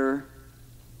stands there,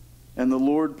 and the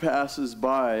Lord passes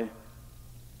by.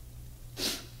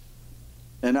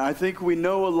 And I think we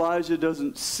know Elijah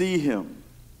doesn't see him,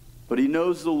 but he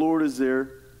knows the Lord is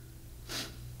there.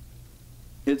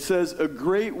 It says, a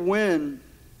great wind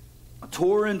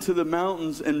tore into the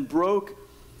mountains and broke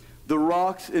the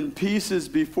rocks in pieces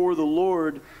before the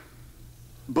Lord,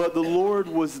 but the Lord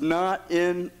was not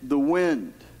in the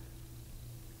wind.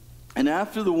 And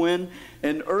after the wind,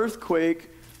 an earthquake,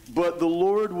 but the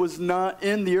Lord was not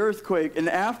in the earthquake. And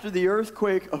after the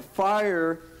earthquake, a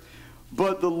fire,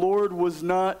 but the Lord was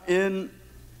not in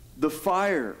the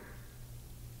fire.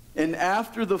 And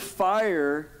after the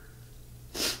fire,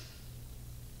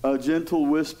 a gentle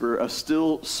whisper, a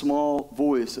still small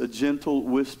voice, a gentle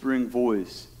whispering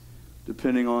voice,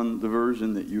 depending on the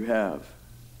version that you have.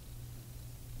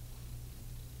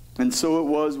 And so it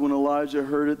was when Elijah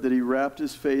heard it that he wrapped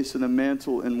his face in a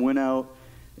mantle and went out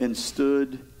and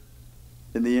stood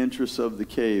in the entrance of the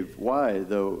cave. Why,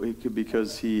 though?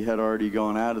 Because he had already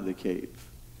gone out of the cave.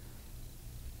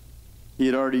 He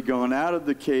had already gone out of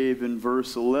the cave in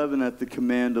verse 11 at the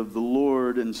command of the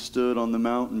Lord and stood on the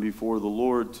mountain before the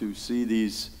Lord to see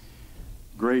these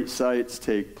great sights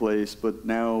take place. But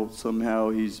now somehow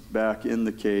he's back in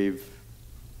the cave.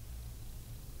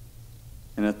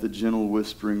 And at the gentle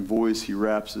whispering voice, he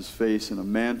wraps his face in a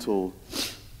mantle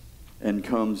and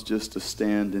comes just to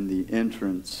stand in the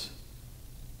entrance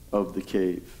of the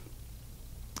cave.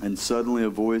 And suddenly a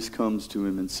voice comes to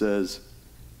him and says,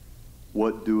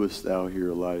 what doest thou here,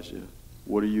 Elijah?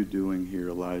 What are you doing here,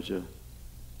 Elijah?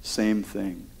 Same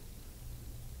thing.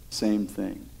 Same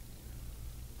thing.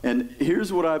 And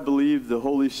here's what I believe the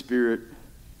Holy Spirit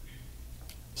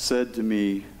said to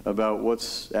me about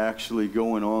what's actually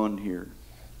going on here.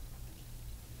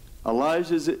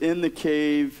 Elijah's in the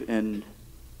cave and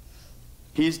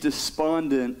he's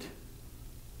despondent,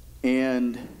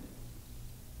 and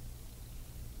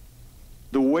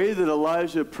the way that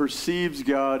Elijah perceives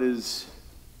God is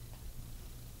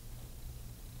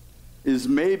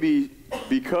maybe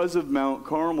because of Mount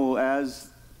Carmel, as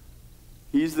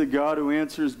he's the God who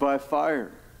answers by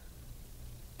fire.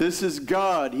 This is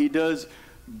God. He does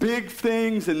big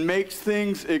things and makes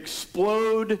things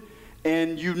explode,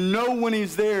 and you know when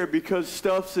he's there because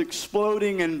stuff's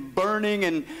exploding and burning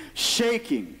and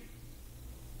shaking.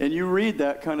 And you read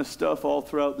that kind of stuff all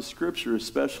throughout the Scripture,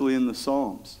 especially in the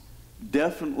Psalms.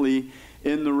 Definitely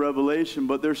in the Revelation.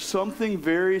 But there's something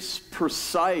very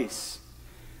precise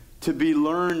to be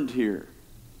learned here.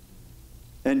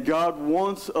 And God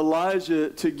wants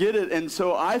Elijah to get it. And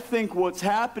so I think what's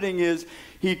happening is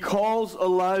he calls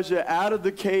Elijah out of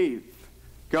the cave.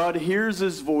 God hears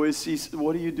his voice. He says,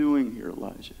 what are you doing here,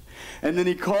 Elijah? And then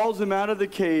he calls him out of the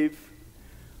cave.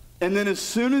 And then as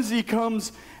soon as he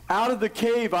comes out of the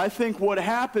cave, I think what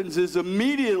happens is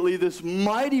immediately this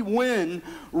mighty wind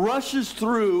rushes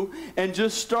through and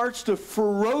just starts to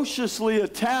ferociously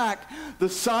attack the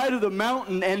side of the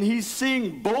mountain, and he's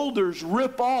seeing boulders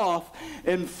rip off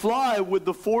and fly with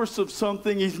the force of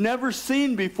something he's never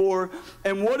seen before.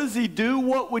 And what does he do?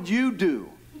 What would you do?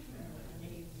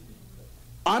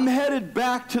 I'm headed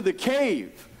back to the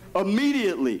cave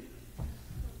immediately.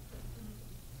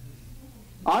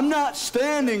 I'm not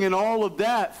standing in all of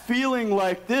that feeling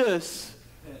like this,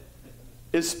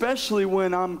 especially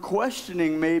when I'm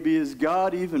questioning maybe is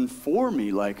God even for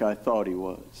me like I thought he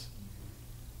was.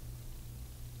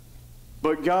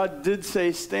 But God did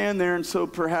say, stand there, and so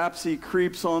perhaps he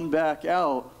creeps on back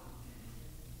out.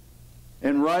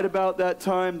 And right about that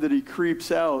time that he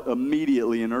creeps out,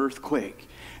 immediately an earthquake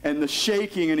and the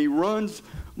shaking, and he runs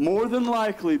more than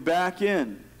likely back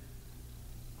in.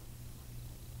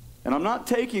 And I'm not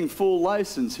taking full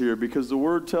license here, because the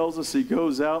word tells us he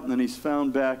goes out and then he's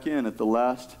found back in at the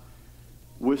last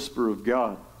whisper of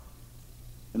God.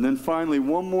 And then finally,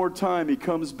 one more time, he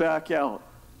comes back out,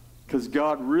 because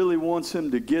God really wants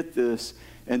him to get this.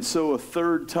 And so a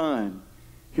third time,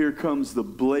 here comes the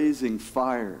blazing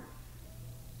fire.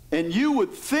 And you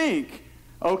would think,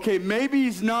 okay, maybe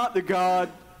he's not the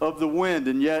God of the wind.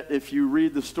 And yet, if you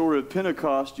read the story of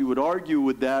Pentecost, you would argue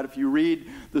with that. If you read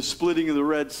the splitting of the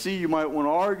Red Sea, you might want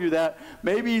to argue that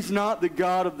maybe he's not the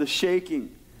God of the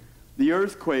shaking, the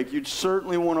earthquake. You'd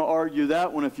certainly want to argue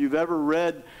that one. If you've ever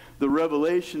read the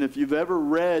Revelation, if you've ever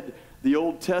read the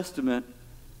Old Testament,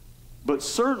 but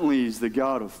certainly he's the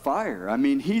God of fire. I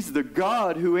mean, he's the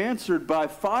God who answered by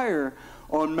fire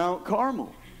on Mount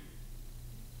Carmel.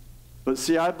 But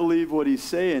see, I believe what he's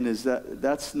saying is that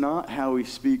that's not how he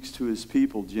speaks to his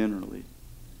people generally.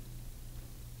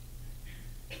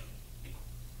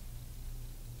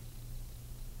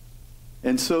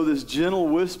 And so this gentle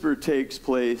whisper takes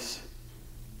place,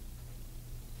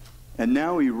 and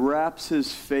now he wraps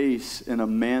his face in a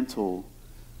mantle,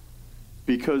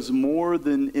 because more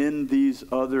than in these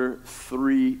other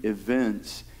three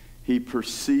events, he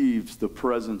perceives the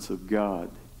presence of God.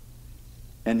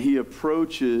 And he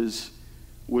approaches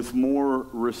with more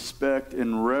respect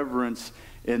and reverence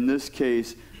in this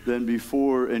case than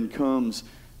before, and comes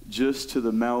just to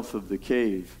the mouth of the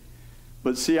cave.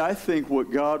 But see, I think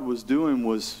what God was doing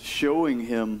was showing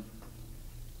him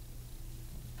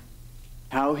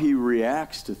how he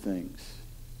reacts to things,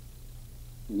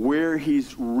 where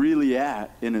he's really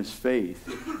at in his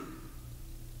faith.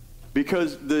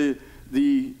 Because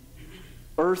the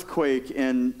earthquake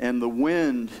and the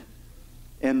wind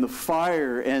and the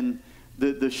fire and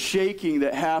the shaking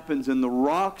that happens and the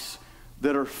rocks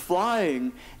that are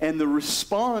flying and the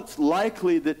response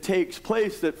likely that takes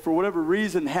place that for whatever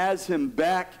reason has him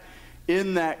back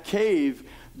in that cave,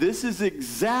 this is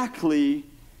exactly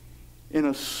in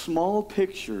a small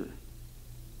picture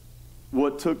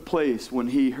what took place when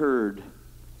he heard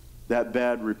that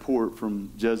bad report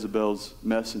from Jezebel's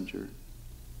messenger.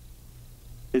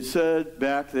 It said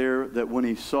back there that when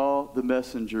he saw the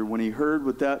messenger, when he heard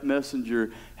what that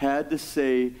messenger had to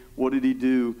say, what did he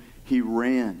do? He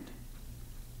ran.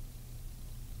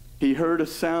 He heard a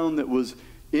sound that was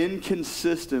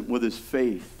inconsistent with his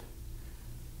faith.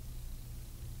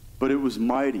 But it was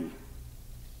mighty.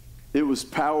 It was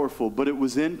powerful, but it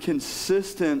was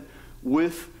inconsistent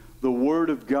with the Word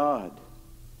of God.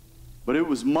 But it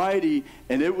was mighty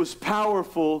and it was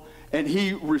powerful, and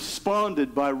he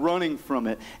responded by running from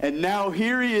it. And now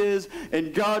here he is,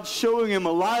 and God's showing him,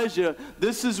 Elijah,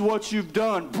 this is what you've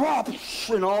done.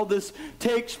 And all this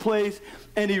takes place,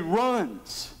 and he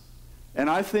runs. And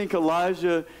I think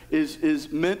Elijah is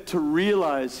meant to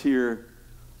realize here,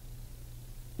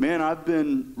 man, I've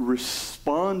been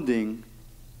responding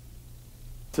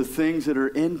to things that are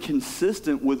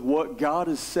inconsistent with what God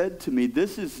has said to me.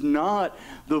 This is not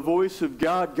the voice of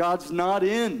God. God's not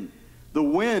in the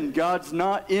wind. God's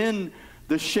not in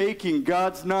the shaking.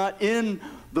 God's not in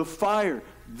the fire.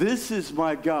 This is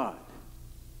my God.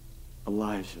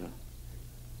 Elijah,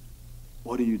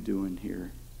 what are you doing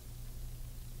here?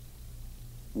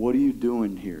 What are you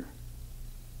doing here?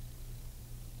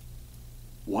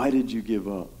 Why did you give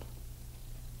up?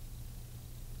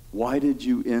 Why did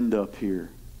you end up here?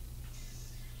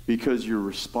 Because you're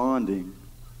responding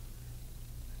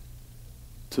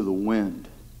to the wind.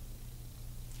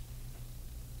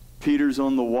 Peter's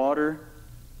on the water,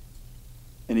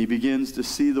 and he begins to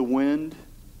see the wind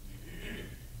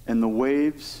and the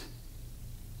waves,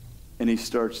 and he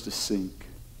starts to sink.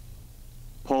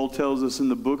 Paul tells us in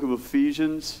the book of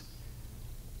Ephesians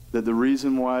that the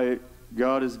reason why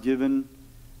God has given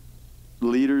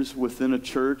leaders within a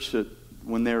church that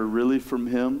when they're really from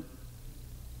him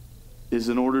is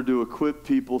in order to equip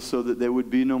people so that they would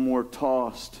be no more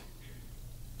tossed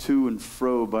to and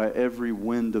fro by every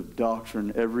wind of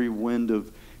doctrine, every wind of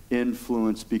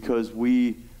influence, because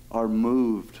we are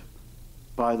moved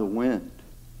by the wind.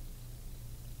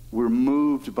 We're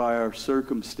moved by our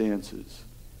circumstances.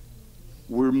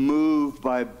 We're moved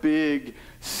by big,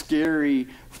 scary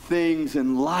things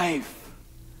in life.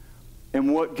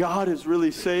 And what God is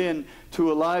really saying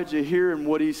to Elijah here, and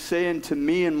what he's saying to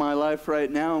me in my life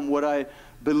right now, and what I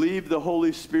believe the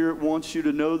Holy Spirit wants you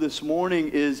to know this morning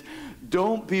is,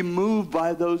 don't be moved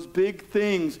by those big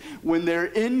things when they're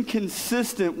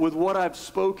inconsistent with what I've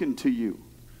spoken to you.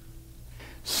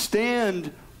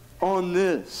 Stand on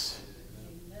this.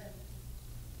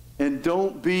 And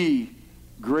don't be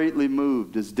greatly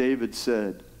moved, as David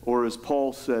said, or as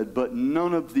Paul said, but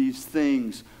none of these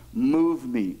things move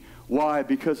me. Why?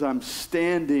 Because I'm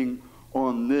standing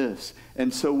on this.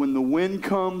 And so when the wind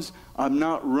comes, I'm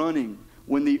not running.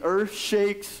 When the earth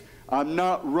shakes, I'm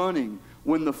not running.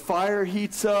 When the fire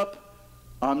heats up,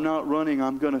 I'm not running.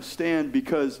 I'm going to stand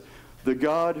because the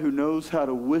God who knows how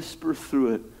to whisper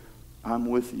through it, I'm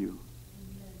with you.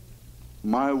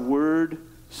 My word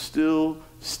still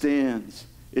stands.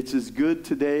 It's as good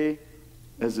today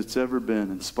as it's ever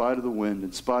been, in spite of the wind,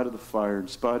 in spite of the fire, in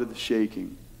spite of the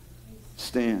shaking.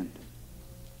 Stand.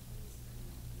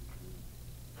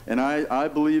 And I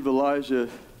believe Elijah,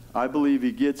 I believe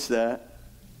he gets that.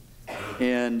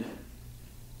 And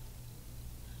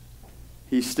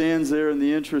he stands there in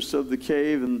the entrance of the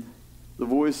cave, and the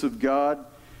voice of God,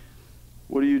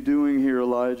 what are you doing here,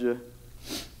 Elijah?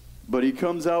 But he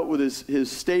comes out with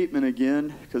his statement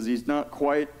again, because he's not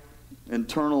quite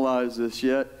internalized this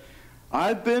yet.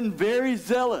 I've been very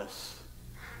zealous.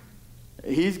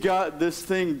 He's got this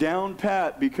thing down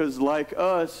pat, because like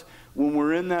us, when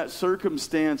we're in that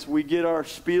circumstance, we get our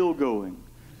spiel going.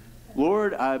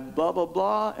 Lord, I blah, blah,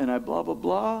 blah, and I blah, blah,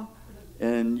 blah,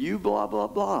 and you blah, blah,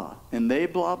 blah, and they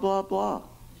blah, blah, blah.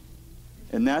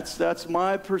 And that's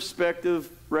my perspective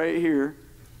right here.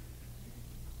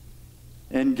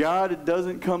 And God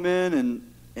doesn't come in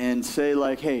and say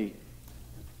like, hey,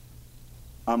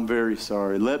 I'm very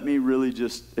sorry. Let me really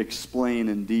just explain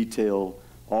in detail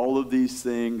all of these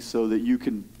things so that you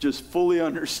can just fully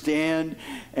understand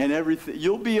and everything.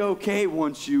 You'll be okay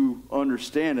once you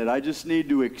understand it. I just need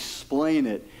to explain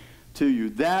it to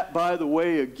you. That, by the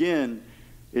way, again,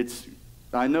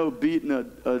 I know beating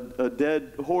a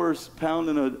dead horse,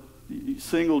 pounding a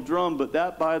single drum, but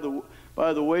that, by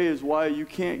the way, is why you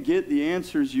can't get the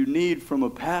answers you need from a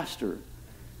pastor.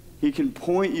 He can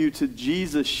point you to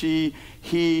Jesus.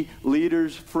 He,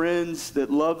 leaders, friends that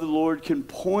love the Lord can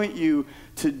point you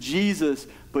to Jesus,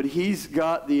 but he's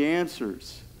got the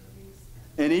answers.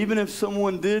 And even if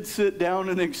someone did sit down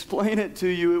and explain it to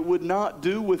you, it would not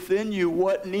do within you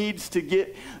what needs to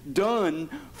get done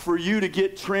for you to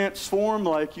get transformed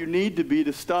like you need to be,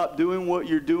 to stop doing what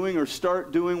you're doing or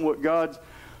start doing what God's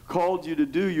called you to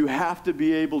do. You have to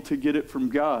be able to get it from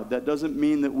God. That doesn't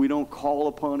mean that we don't call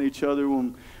upon each other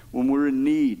when we're in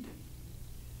need.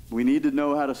 We need to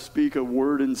know how to speak a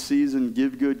word in season,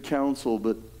 give good counsel.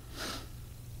 But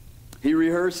he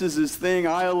rehearses his thing.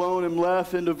 I alone am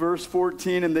left, into verse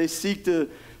 14, and they seek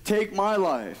to take my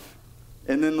life.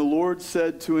 And then the Lord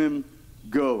said to him,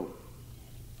 go.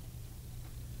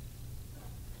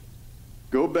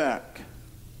 Go back.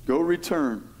 Go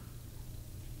return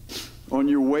on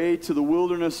your way to the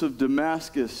wilderness of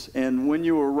Damascus. And when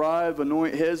you arrive,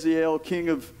 anoint Hazael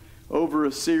king over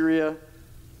Assyria.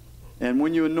 And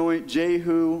when you anoint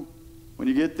Jehu, when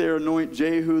you get there, anoint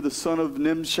Jehu the son of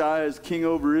Nimshi as king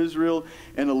over Israel,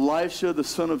 and Elisha the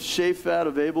son of Shaphat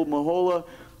of Abel Maholah,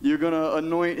 you're going to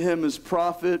anoint him as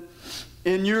prophet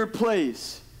in your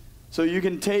place. So you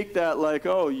can take that like,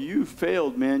 oh, you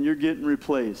failed, man, you're getting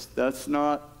replaced. That's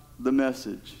not the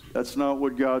message. That's not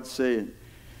what God's saying.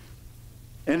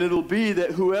 And it'll be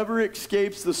that whoever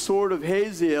escapes the sword of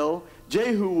Hazael,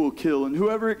 Jehu will kill. And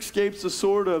whoever escapes the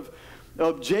sword of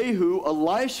Jehu,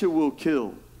 Elisha will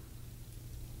kill.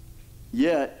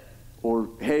 Yet, or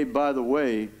hey, by the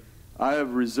way, I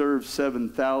have reserved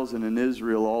 7,000 in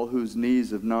Israel, all whose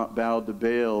knees have not bowed to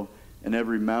Baal, and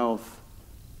every mouth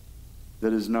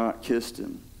that has not kissed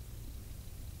him.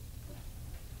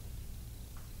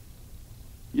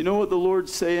 You know what the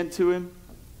Lord's saying to him?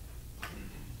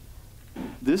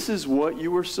 This is what you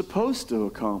were supposed to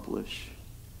accomplish.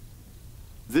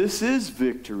 This is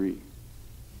victory.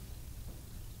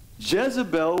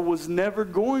 Jezebel was never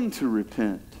going to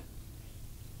repent.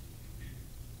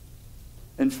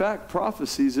 In fact,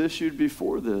 prophecies issued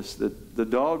before this that the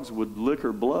dogs would lick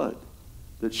her blood,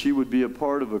 that she would be a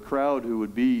part of a crowd who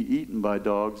would be eaten by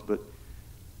dogs, but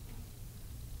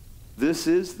this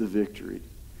is the victory.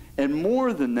 And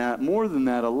more than that,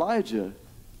 Elijah,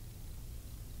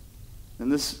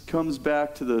 and this comes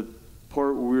back to the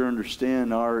part where we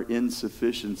understand our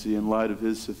insufficiency in light of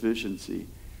his sufficiency.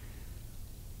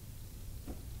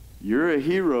 You're a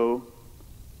hero,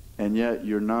 and yet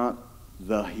you're not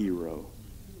the hero.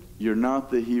 You're not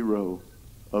the hero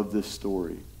of this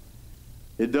story.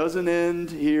 It doesn't end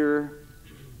here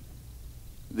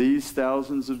these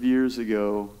thousands of years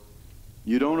ago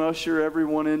You don't usher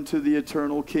everyone into the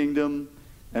eternal kingdom.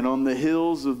 And on the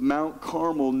hills of Mount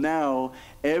Carmel now,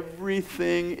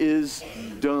 everything is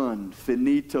done.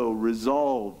 Finito,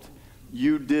 resolved.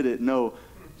 You did it. No,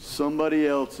 somebody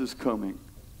else is coming.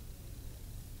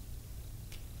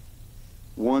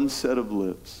 One set of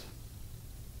lips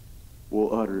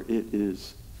will utter, it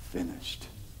is finished.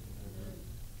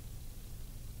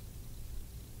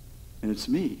 And it's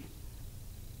me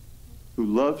who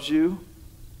loves you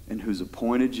and who's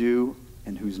appointed you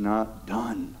and who's not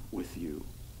done with you.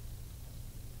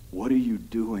 What are you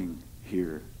doing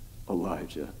here,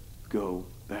 Elijah? Go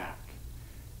back.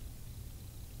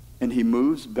 And he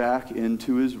moves back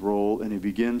into his role, and he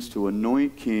begins to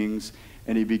anoint kings,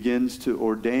 and he begins to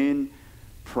ordain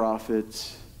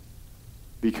prophets,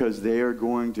 because they are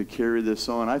going to carry this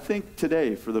on. I think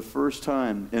today, for the first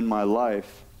time in my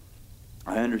life,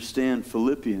 I understand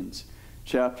Philippians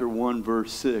chapter 1,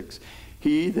 verse 6.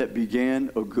 He that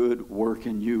began a good work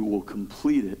in you will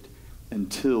complete it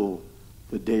until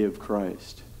the day of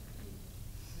Christ.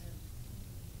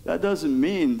 That doesn't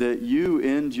mean that you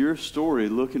end your story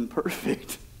looking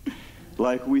perfect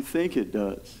like we think it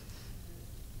does.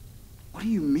 What do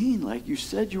you mean? Like you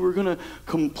said you were going to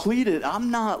complete it.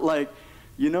 I'm not like,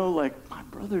 like my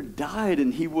brother died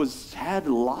and he had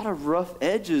a lot of rough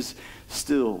edges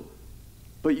still.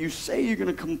 But you say you're going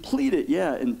to complete it.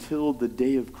 Yeah, until the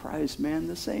day of Christ.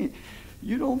 Man,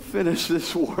 you don't finish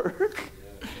this work.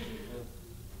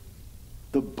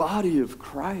 The body of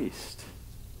Christ.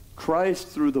 Christ,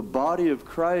 through the body of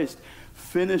Christ,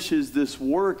 finishes this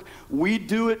work. We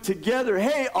do it together.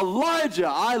 Hey, Elijah,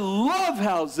 I love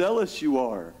how zealous you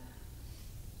are.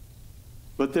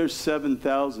 But there's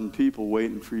 7,000 people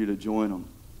waiting for you to join them.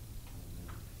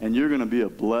 And you're going to be a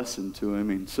blessing to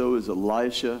him. And so is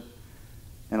Elisha.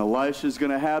 And Elisha's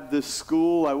going to have this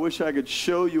school. I wish I could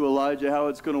show you, Elijah, how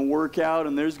it's going to work out.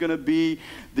 And there's going to be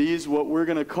these, what we're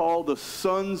going to call the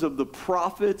sons of the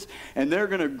prophets. And they're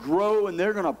going to grow and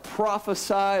they're going to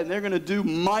prophesy and they're going to do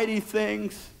mighty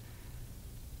things.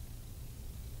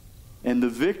 And the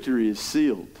victory is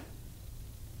sealed.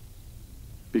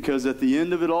 Because at the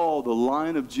end of it all, the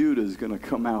Lion of Judah is going to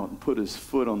come out and put his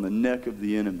foot on the neck of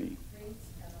the enemy.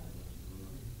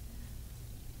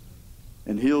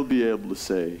 And he'll be able to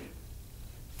say,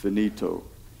 finito.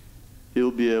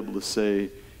 He'll be able to say,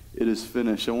 it is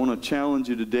finished. I want to challenge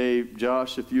you today,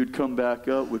 Josh, if you'd come back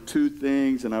up with two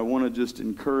things, and I want to just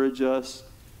encourage us.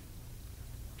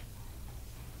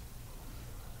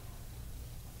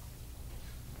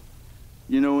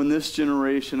 In this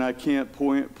generation, I can't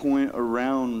point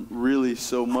around really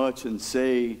so much and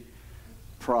say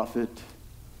prophet,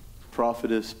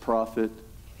 prophetess, prophet.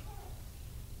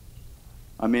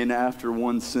 I mean, after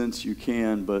one sense you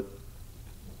can, but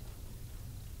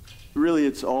really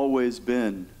it's always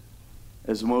been,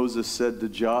 as Moses said to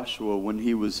Joshua when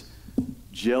he was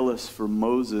jealous for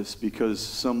Moses because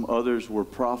some others were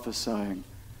prophesying.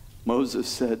 Moses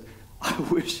said, I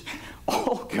wish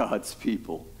all God's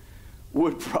people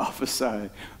would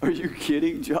prophesy. Are you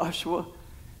kidding, Joshua?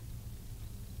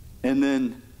 And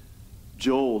then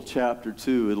Joel chapter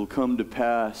 2, it'll come to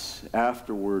pass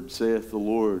afterward, saith the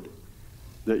Lord,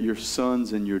 that your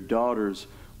sons and your daughters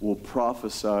will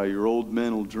prophesy, your old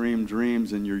men will dream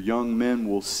dreams, and your young men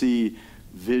will see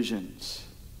visions.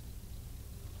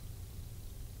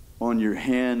 On your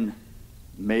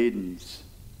handmaidens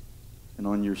and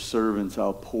on your servants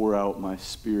I'll pour out my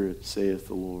spirit, saith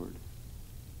the Lord.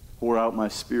 Pour out my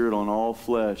spirit on all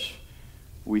flesh.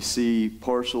 We see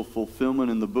partial fulfillment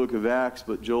in the book of Acts,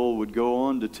 but Joel would go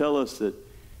on to tell us that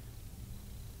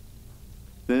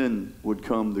then would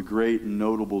come the great and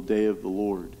notable day of the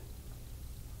Lord.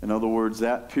 In other words,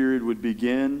 that period would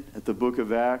begin at the book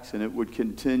of Acts, and it would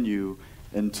continue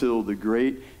until the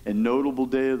great and notable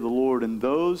day of the Lord. And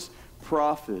those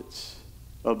prophets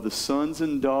of the sons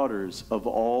and daughters of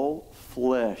all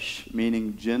flesh,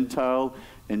 meaning Gentile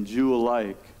and Jew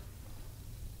alike,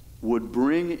 would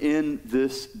bring in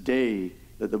this day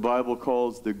that the Bible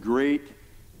calls the great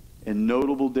and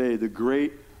notable day, the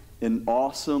great and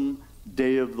awesome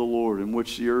day of the Lord, in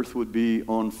which the earth would be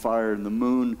on fire and the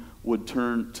moon would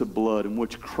turn to blood, in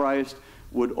which Christ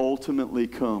would ultimately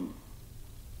come.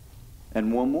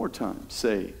 And one more time,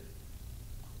 say,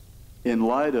 in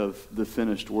light of the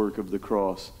finished work of the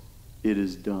cross, it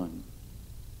is done,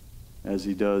 as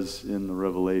he does in the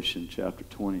Revelation chapter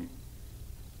 20.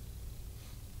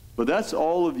 But that's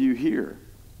all of you here.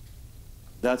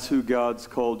 That's who God's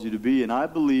called you to be. And I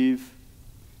believe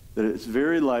that it's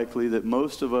very likely that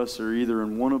most of us are either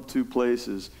in one of two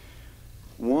places.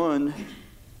 One,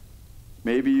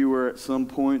 Maybe you were at some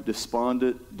point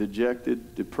despondent,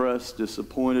 dejected, depressed,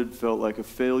 disappointed, felt like a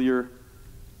failure,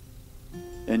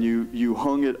 and you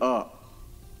hung it up.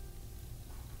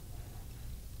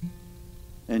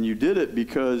 And you did it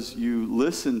because you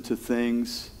listened to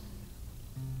things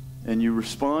and you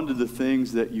responded to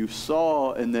things that you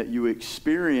saw and that you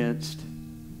experienced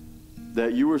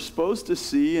that you were supposed to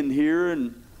see and hear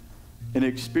and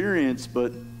experience,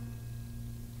 but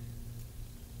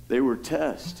they were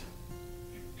tests.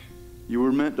 You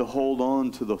were meant to hold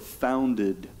on to the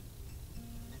founded,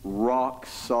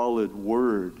 rock-solid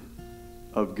Word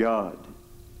of God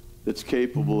that's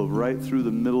capable of right through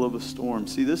the middle of a storm.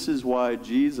 See, this is why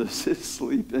Jesus is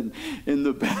sleeping in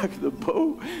the back of the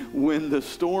boat when the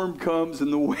storm comes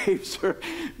and the waves are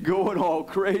going all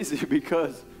crazy,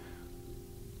 because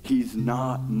he's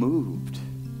not moved.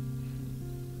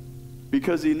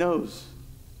 Because he knows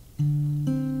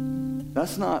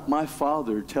that's not my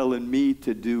Father telling me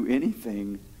to do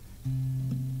anything.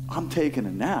 I'm taking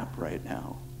a nap right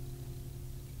now.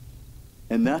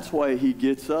 And that's why he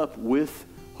gets up with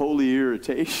holy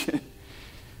irritation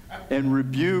and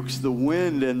rebukes the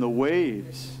wind and the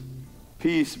waves.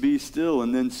 Peace, be still,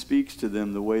 and then speaks to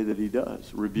them the way that he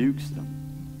does, rebukes them.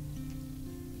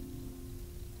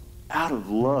 Out of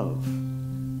love.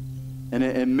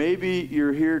 And maybe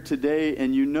you're here today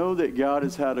and you know that God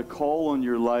has had a call on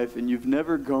your life and you've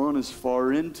never gone as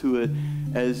far into it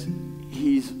as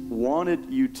he's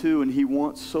wanted you to, and he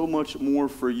wants so much more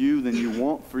for you than you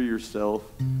want for yourself.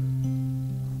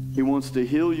 He wants to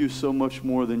heal you so much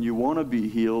more than you want to be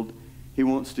healed. He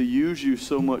wants to use you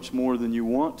so much more than you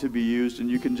want to be used, and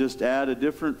you can just add a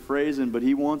different phrase in, but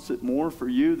he wants it more for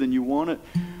you than you want it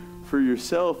for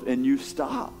yourself, and you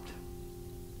stopped.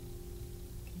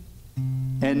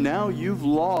 And now you've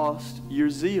lost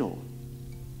your zeal.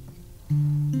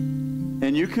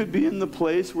 And you could be in the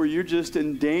place where you're just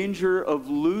in danger of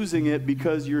losing it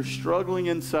because you're struggling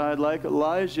inside like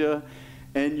Elijah,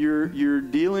 and you're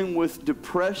dealing with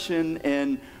depression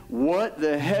and what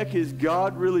the heck is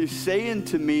God really saying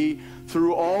to me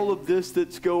through all of this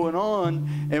that's going on?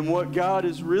 And what God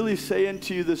is really saying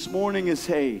to you this morning is,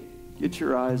 hey, get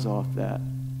your eyes off that.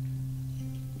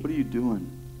 What are you doing?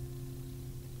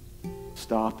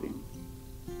 Stopping.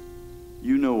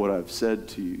 You know what I've said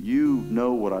to you. You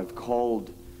know what I've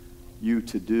called you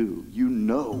to do. You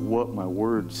know what my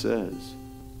word says.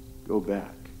 Go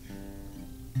back.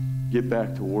 Get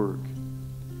back to work.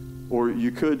 Or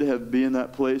you could have been in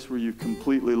that place where you've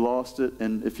completely lost it.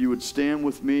 And if you would stand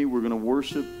with me, we're going to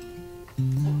worship.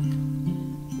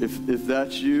 If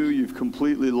that's you, you've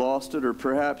completely lost it, or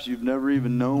perhaps you've never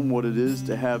even known what it is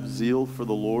to have zeal for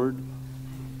the Lord.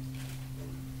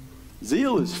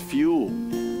 Zeal is fuel.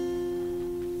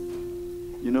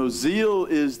 You know, zeal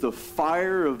is the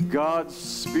fire of God's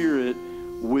Spirit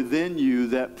within you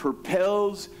that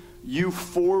propels you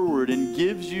forward and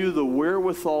gives you the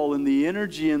wherewithal and the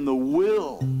energy and the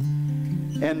will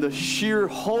and the sheer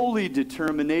holy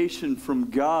determination from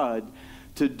God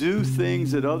to do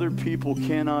things that other people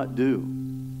cannot do,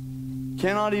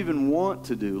 cannot even want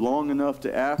to do long enough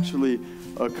to actually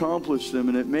accomplish them.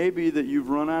 And it may be that you've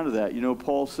run out of that. You know,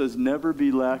 Paul says, never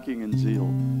be lacking in zeal.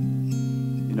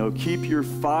 You know, keep your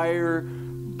fire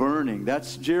burning.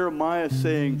 That's Jeremiah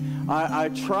saying, I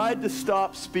tried to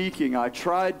stop speaking. I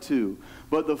tried to.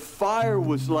 But the fire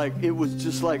was like, it was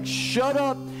just like shut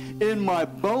up in my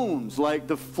bones. Like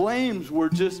the flames were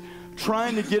just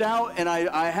trying to get out. And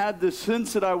I had this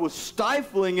sense that I was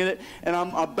stifling in it and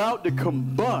I'm about to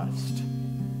combust.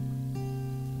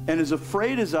 And as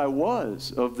afraid as I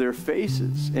was of their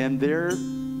faces and their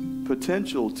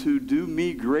potential to do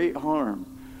me great harm,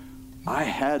 I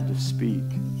had to speak.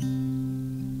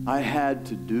 I had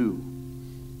to do.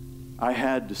 I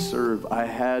had to serve. I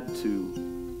had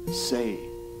to say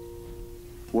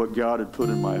what God had put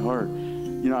in my heart.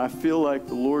 You know, I feel like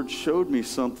the Lord showed me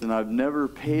something I've never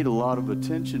paid a lot of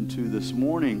attention to this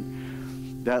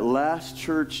morning. That last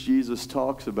church Jesus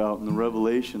talks about in the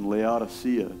Revelation,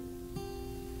 Laodicea.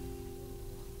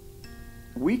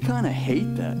 We kind of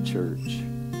hate that church.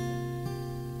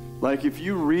 Like if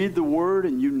you read the Word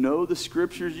and you know the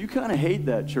Scriptures, you kind of hate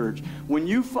that church. When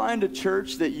you find a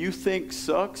church that you think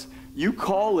sucks, you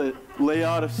call it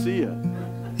Laodicea.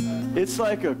 It's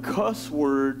like a cuss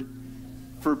word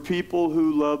for people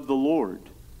who love the Lord.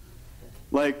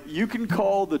 Like you can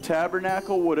call the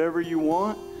Tabernacle whatever you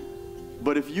want,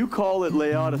 but if you call it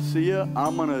Laodicea,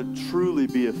 I'm going to truly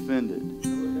be offended.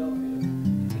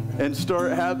 And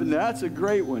start having, that's a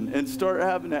great one, and start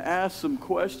having to ask some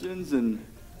questions and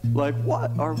like,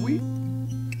 what are we?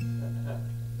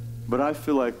 But I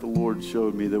feel like the Lord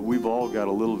showed me that we've all got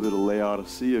a little bit of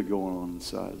Laodicea going on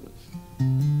inside of us.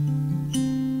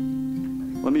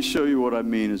 Let me show you what I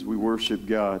mean as we worship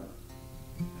God.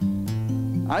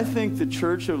 I think the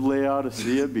church of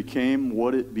Laodicea became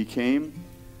what it became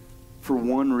for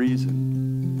one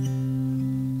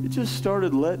reason. It just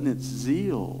started letting its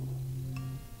zeal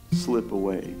slip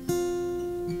away.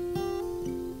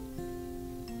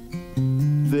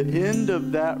 The end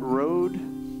of that road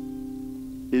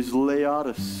is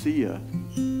Laodicea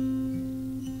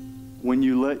when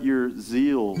you let your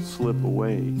zeal slip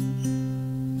away.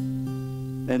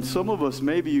 And some of us,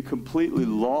 maybe you completely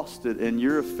lost it and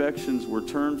your affections were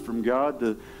turned from God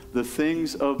to the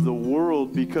things of the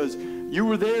world because you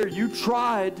were there, you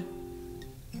tried.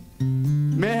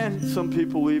 Man, some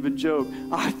people even joke,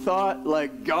 I thought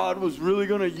like God was really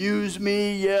going to use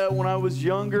me, when I was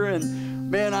younger, and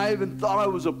man, I even thought I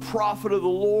was a prophet of the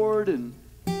Lord, and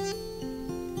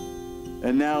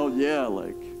now,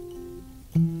 like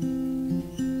the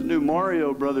new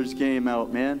Mario Brothers game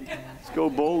out, man. Let's go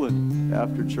bowling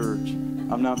after church.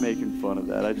 I'm not making fun of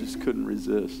that. I just couldn't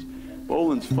resist.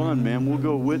 Bowling's fun, man. We'll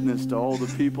go witness to all the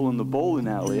people in the bowling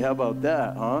alley. How about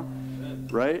that, huh?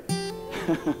 Right?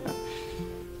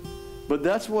 But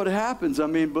that's what happens. I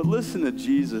mean, but listen to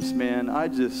Jesus, man.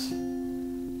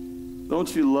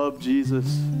 Don't you love Jesus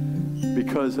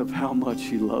because of how much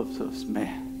he loves us,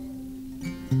 man?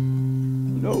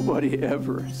 Nobody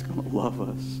ever is going to love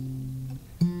us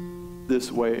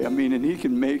this way. I mean, and he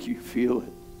can make you feel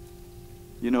it.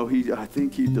 You know, I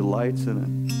think he delights in it.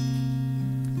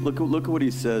 Look at what he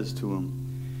says to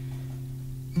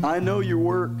him. I know your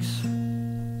works.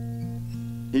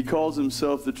 He calls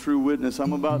himself the true witness.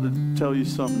 I'm about to tell you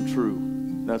something true.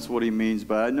 That's what he means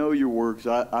by I know your works.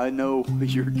 I know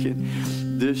your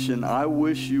condition. I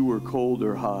wish you were cold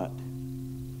or hot.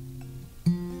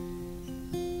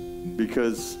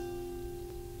 Because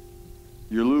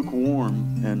you're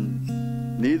lukewarm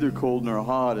and neither cold nor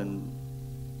hot, and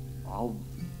I'll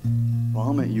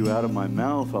vomit you out of my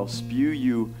mouth. I'll spew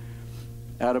you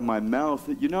out of my mouth.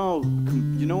 You know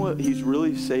what he's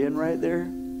really saying right there?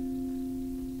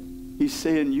 He's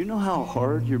saying, you know how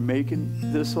hard you're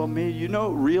making this on me?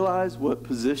 Realize what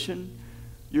position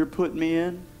you're putting me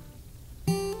in?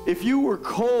 If you were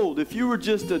cold, if you were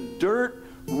just a dirt,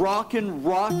 rockin',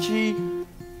 rotchy,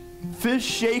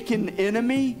 fish-shaking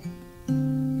enemy,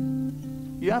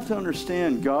 you have to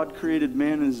understand God created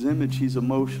man in his image. He's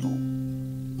emotional.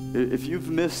 If you've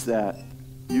missed that,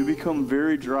 you become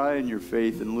very dry in your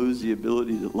faith and lose the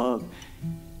ability to love.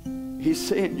 He's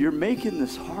saying, you're making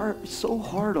this so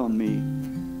hard on me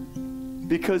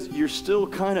because you're still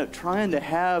kind of trying to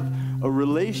have a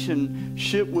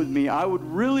relationship with me. I would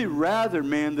really rather,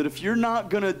 man, that if you're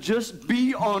not going to just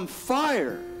be on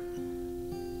fire,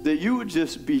 that you would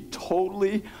just be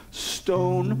totally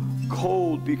stone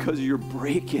cold because you're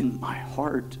breaking my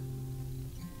heart.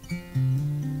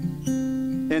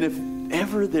 And if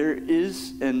ever there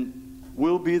is and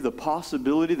will be the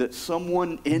possibility that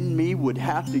someone in me would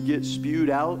have to get spewed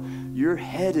out, you're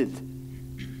headed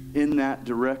in that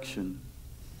direction.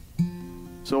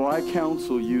 So I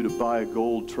counsel you to buy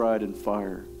gold tried in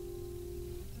fire.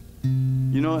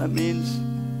 You know what that means?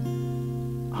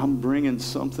 I'm bringing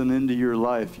something into your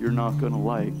life you're not going to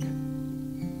like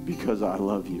because I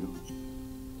love you.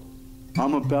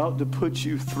 I'm about to put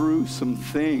you through some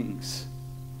things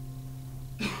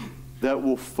that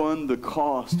will fund the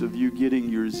cost of you getting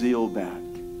your zeal back.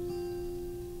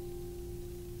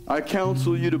 I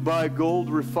counsel you to buy gold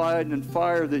refined in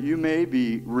fire that you may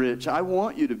be rich. I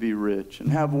want you to be rich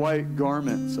and have white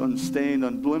garments, unstained,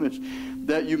 unblemished,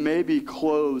 that you may be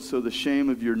clothed so the shame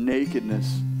of your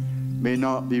nakedness may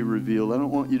not be revealed. I don't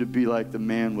want you to be like the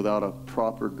man without a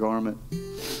proper garment,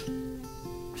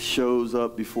 shows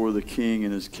up before the king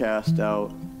and is cast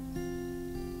out,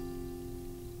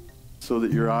 so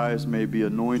that your eyes may be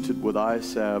anointed with eye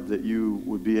salve, that you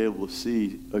would be able to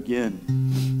see again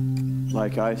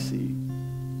like I see.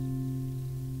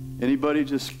 Anybody,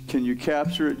 can you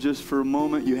capture it just for a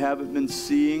moment? You haven't been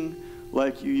seeing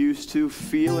like you used to,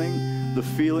 feeling the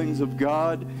feelings of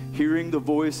God, hearing the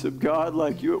voice of God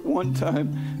like you at one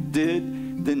time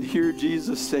did, then hear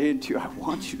Jesus saying to you, I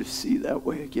want you to see that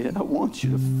way again. I want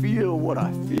you to feel what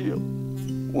I feel.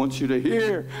 I want you to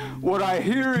hear what I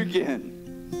hear again.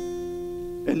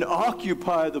 And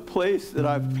occupy the place that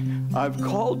I've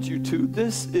called you to.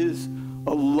 This is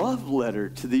a love letter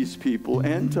to these people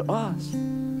and to us.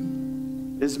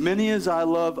 As many as I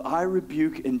love, I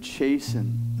rebuke and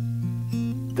chasten.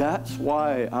 That's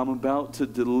why I'm about to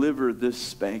deliver this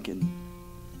spanking.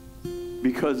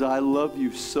 Because I love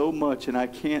you so much and I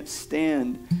can't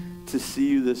stand to see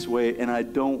you this way, and I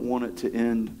don't want it to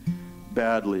end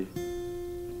badly.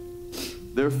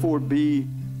 Therefore, be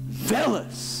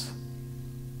zealous.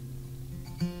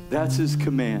 That's his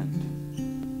command.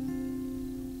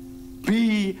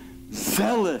 Be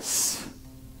zealous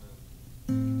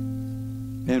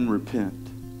and repent.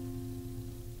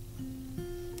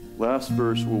 Last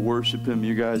verse, we'll worship him.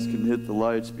 You guys can hit the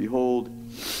lights. Behold,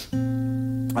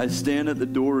 I stand at the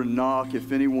door and knock.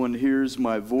 If anyone hears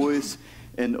my voice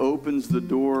and opens the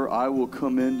door, I will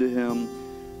come into him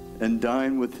and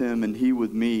dine with him and he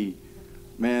with me.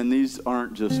 Man, these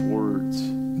aren't just words.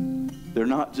 They're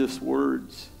not just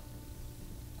words.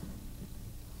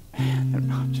 Man, they're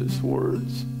not just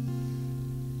words.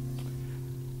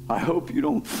 I hope you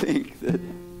don't think that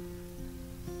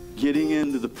getting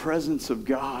into the presence of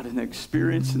God and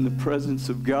experiencing the presence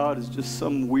of God is just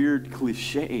some weird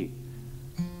cliche.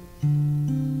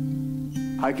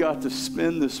 I got to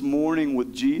spend this morning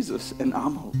with Jesus, and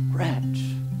I'm a wretch.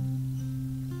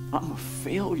 I'm a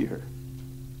failure.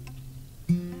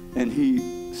 And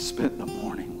he spent the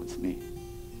morning with me.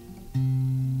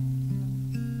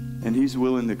 And he's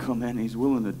willing to come in. He's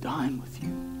willing to dine with you.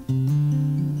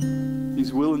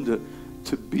 He's willing to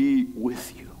be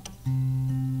with you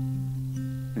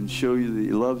and show you that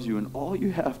he loves you. And all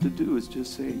you have to do is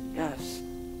just say, yes,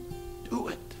 do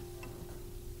it.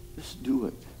 Just do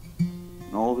it.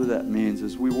 And all that means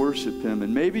is we worship him.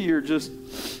 And maybe you're just,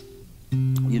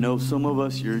 you know, some of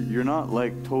us, you're not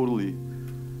like totally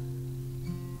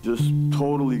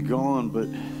gone, but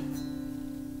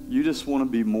you just want to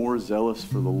be more zealous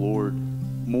for the Lord,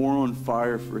 more on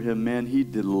fire for him. Man, he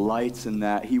delights in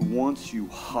that. He wants you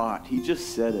hot. He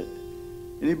just said it.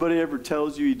 Anybody ever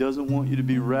tells you he doesn't want you to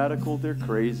be radical, they're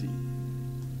crazy.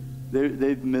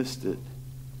 They've missed it.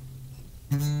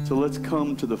 So let's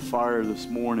come to the fire this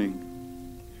morning.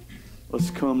 Let's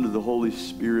come to the Holy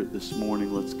Spirit this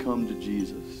morning. Let's come to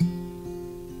Jesus.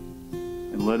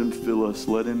 And let him fill us.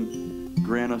 Let him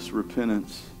grant us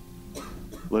repentance.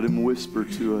 Let him whisper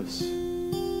to us.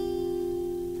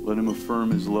 Let him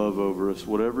affirm his love over us.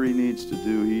 Whatever he needs to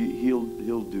do,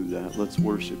 he'll do that. Let's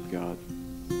worship God.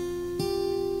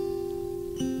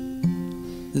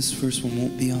 This first one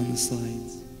won't be on the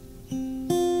slides.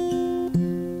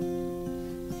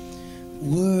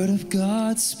 Word of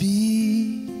God,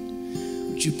 speak.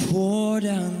 Would you pour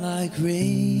down like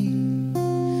rain,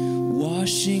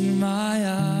 washing my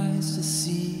eyes to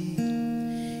see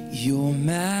your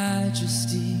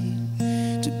majesty,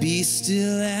 to be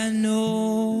still and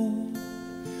know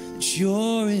that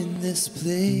you're in this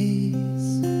place.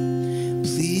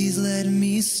 Please let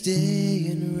me stay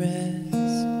and rest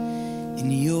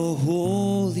in your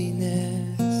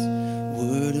holiness.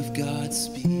 Word of God,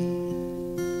 speak.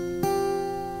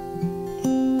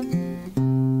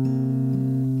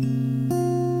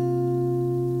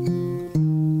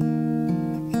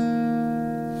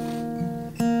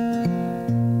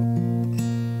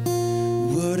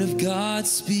 Word of God,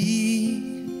 speak.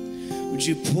 Would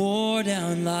you pour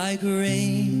down like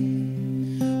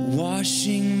rain,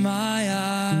 washing my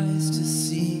eyes to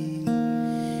see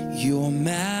your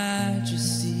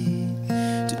majesty,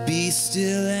 to be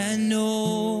still and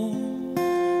know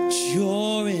that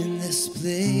you're in this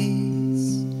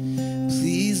place.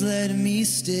 Please let me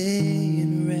stay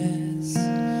and rest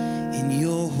in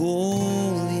your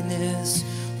holiness.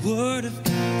 Word of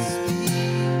God, speak.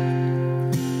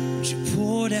 Would you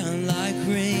pour down like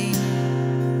rain,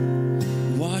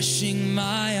 washing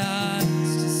my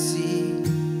eyes to see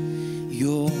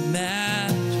your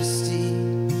majesty,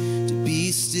 to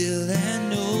be still and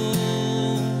know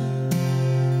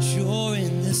you're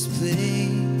in this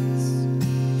place.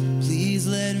 Please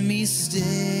let me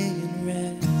stay and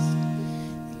rest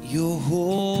in your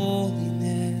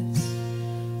holiness.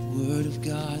 Word of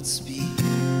God, speak.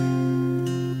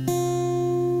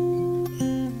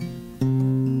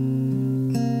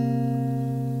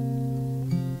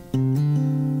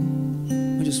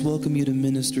 We just welcome you to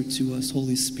minister to us,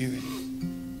 Holy Spirit.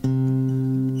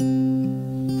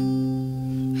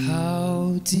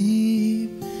 How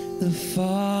deep the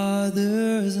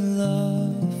Father's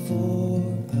love for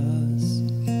us,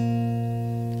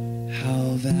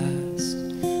 how vast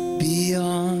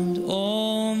beyond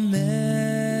all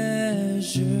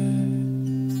measure,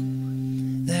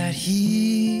 that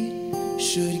he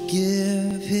should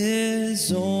give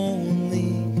his only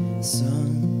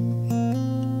Son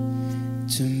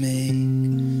to make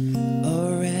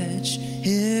a wretch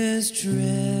his treasure.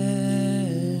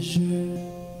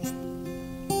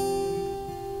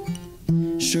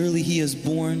 Surely he has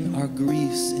borne our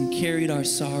griefs and carried our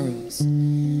sorrows,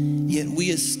 yet we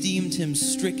esteemed him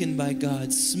stricken by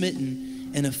God,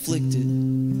 smitten and afflicted.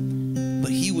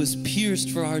 he was pierced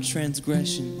for our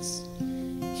transgressions.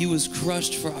 He was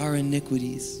crushed for our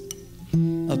iniquities.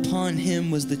 Upon him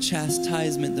was the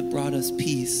chastisement that brought us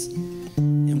peace,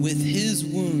 and with his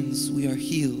wounds we are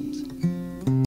healed.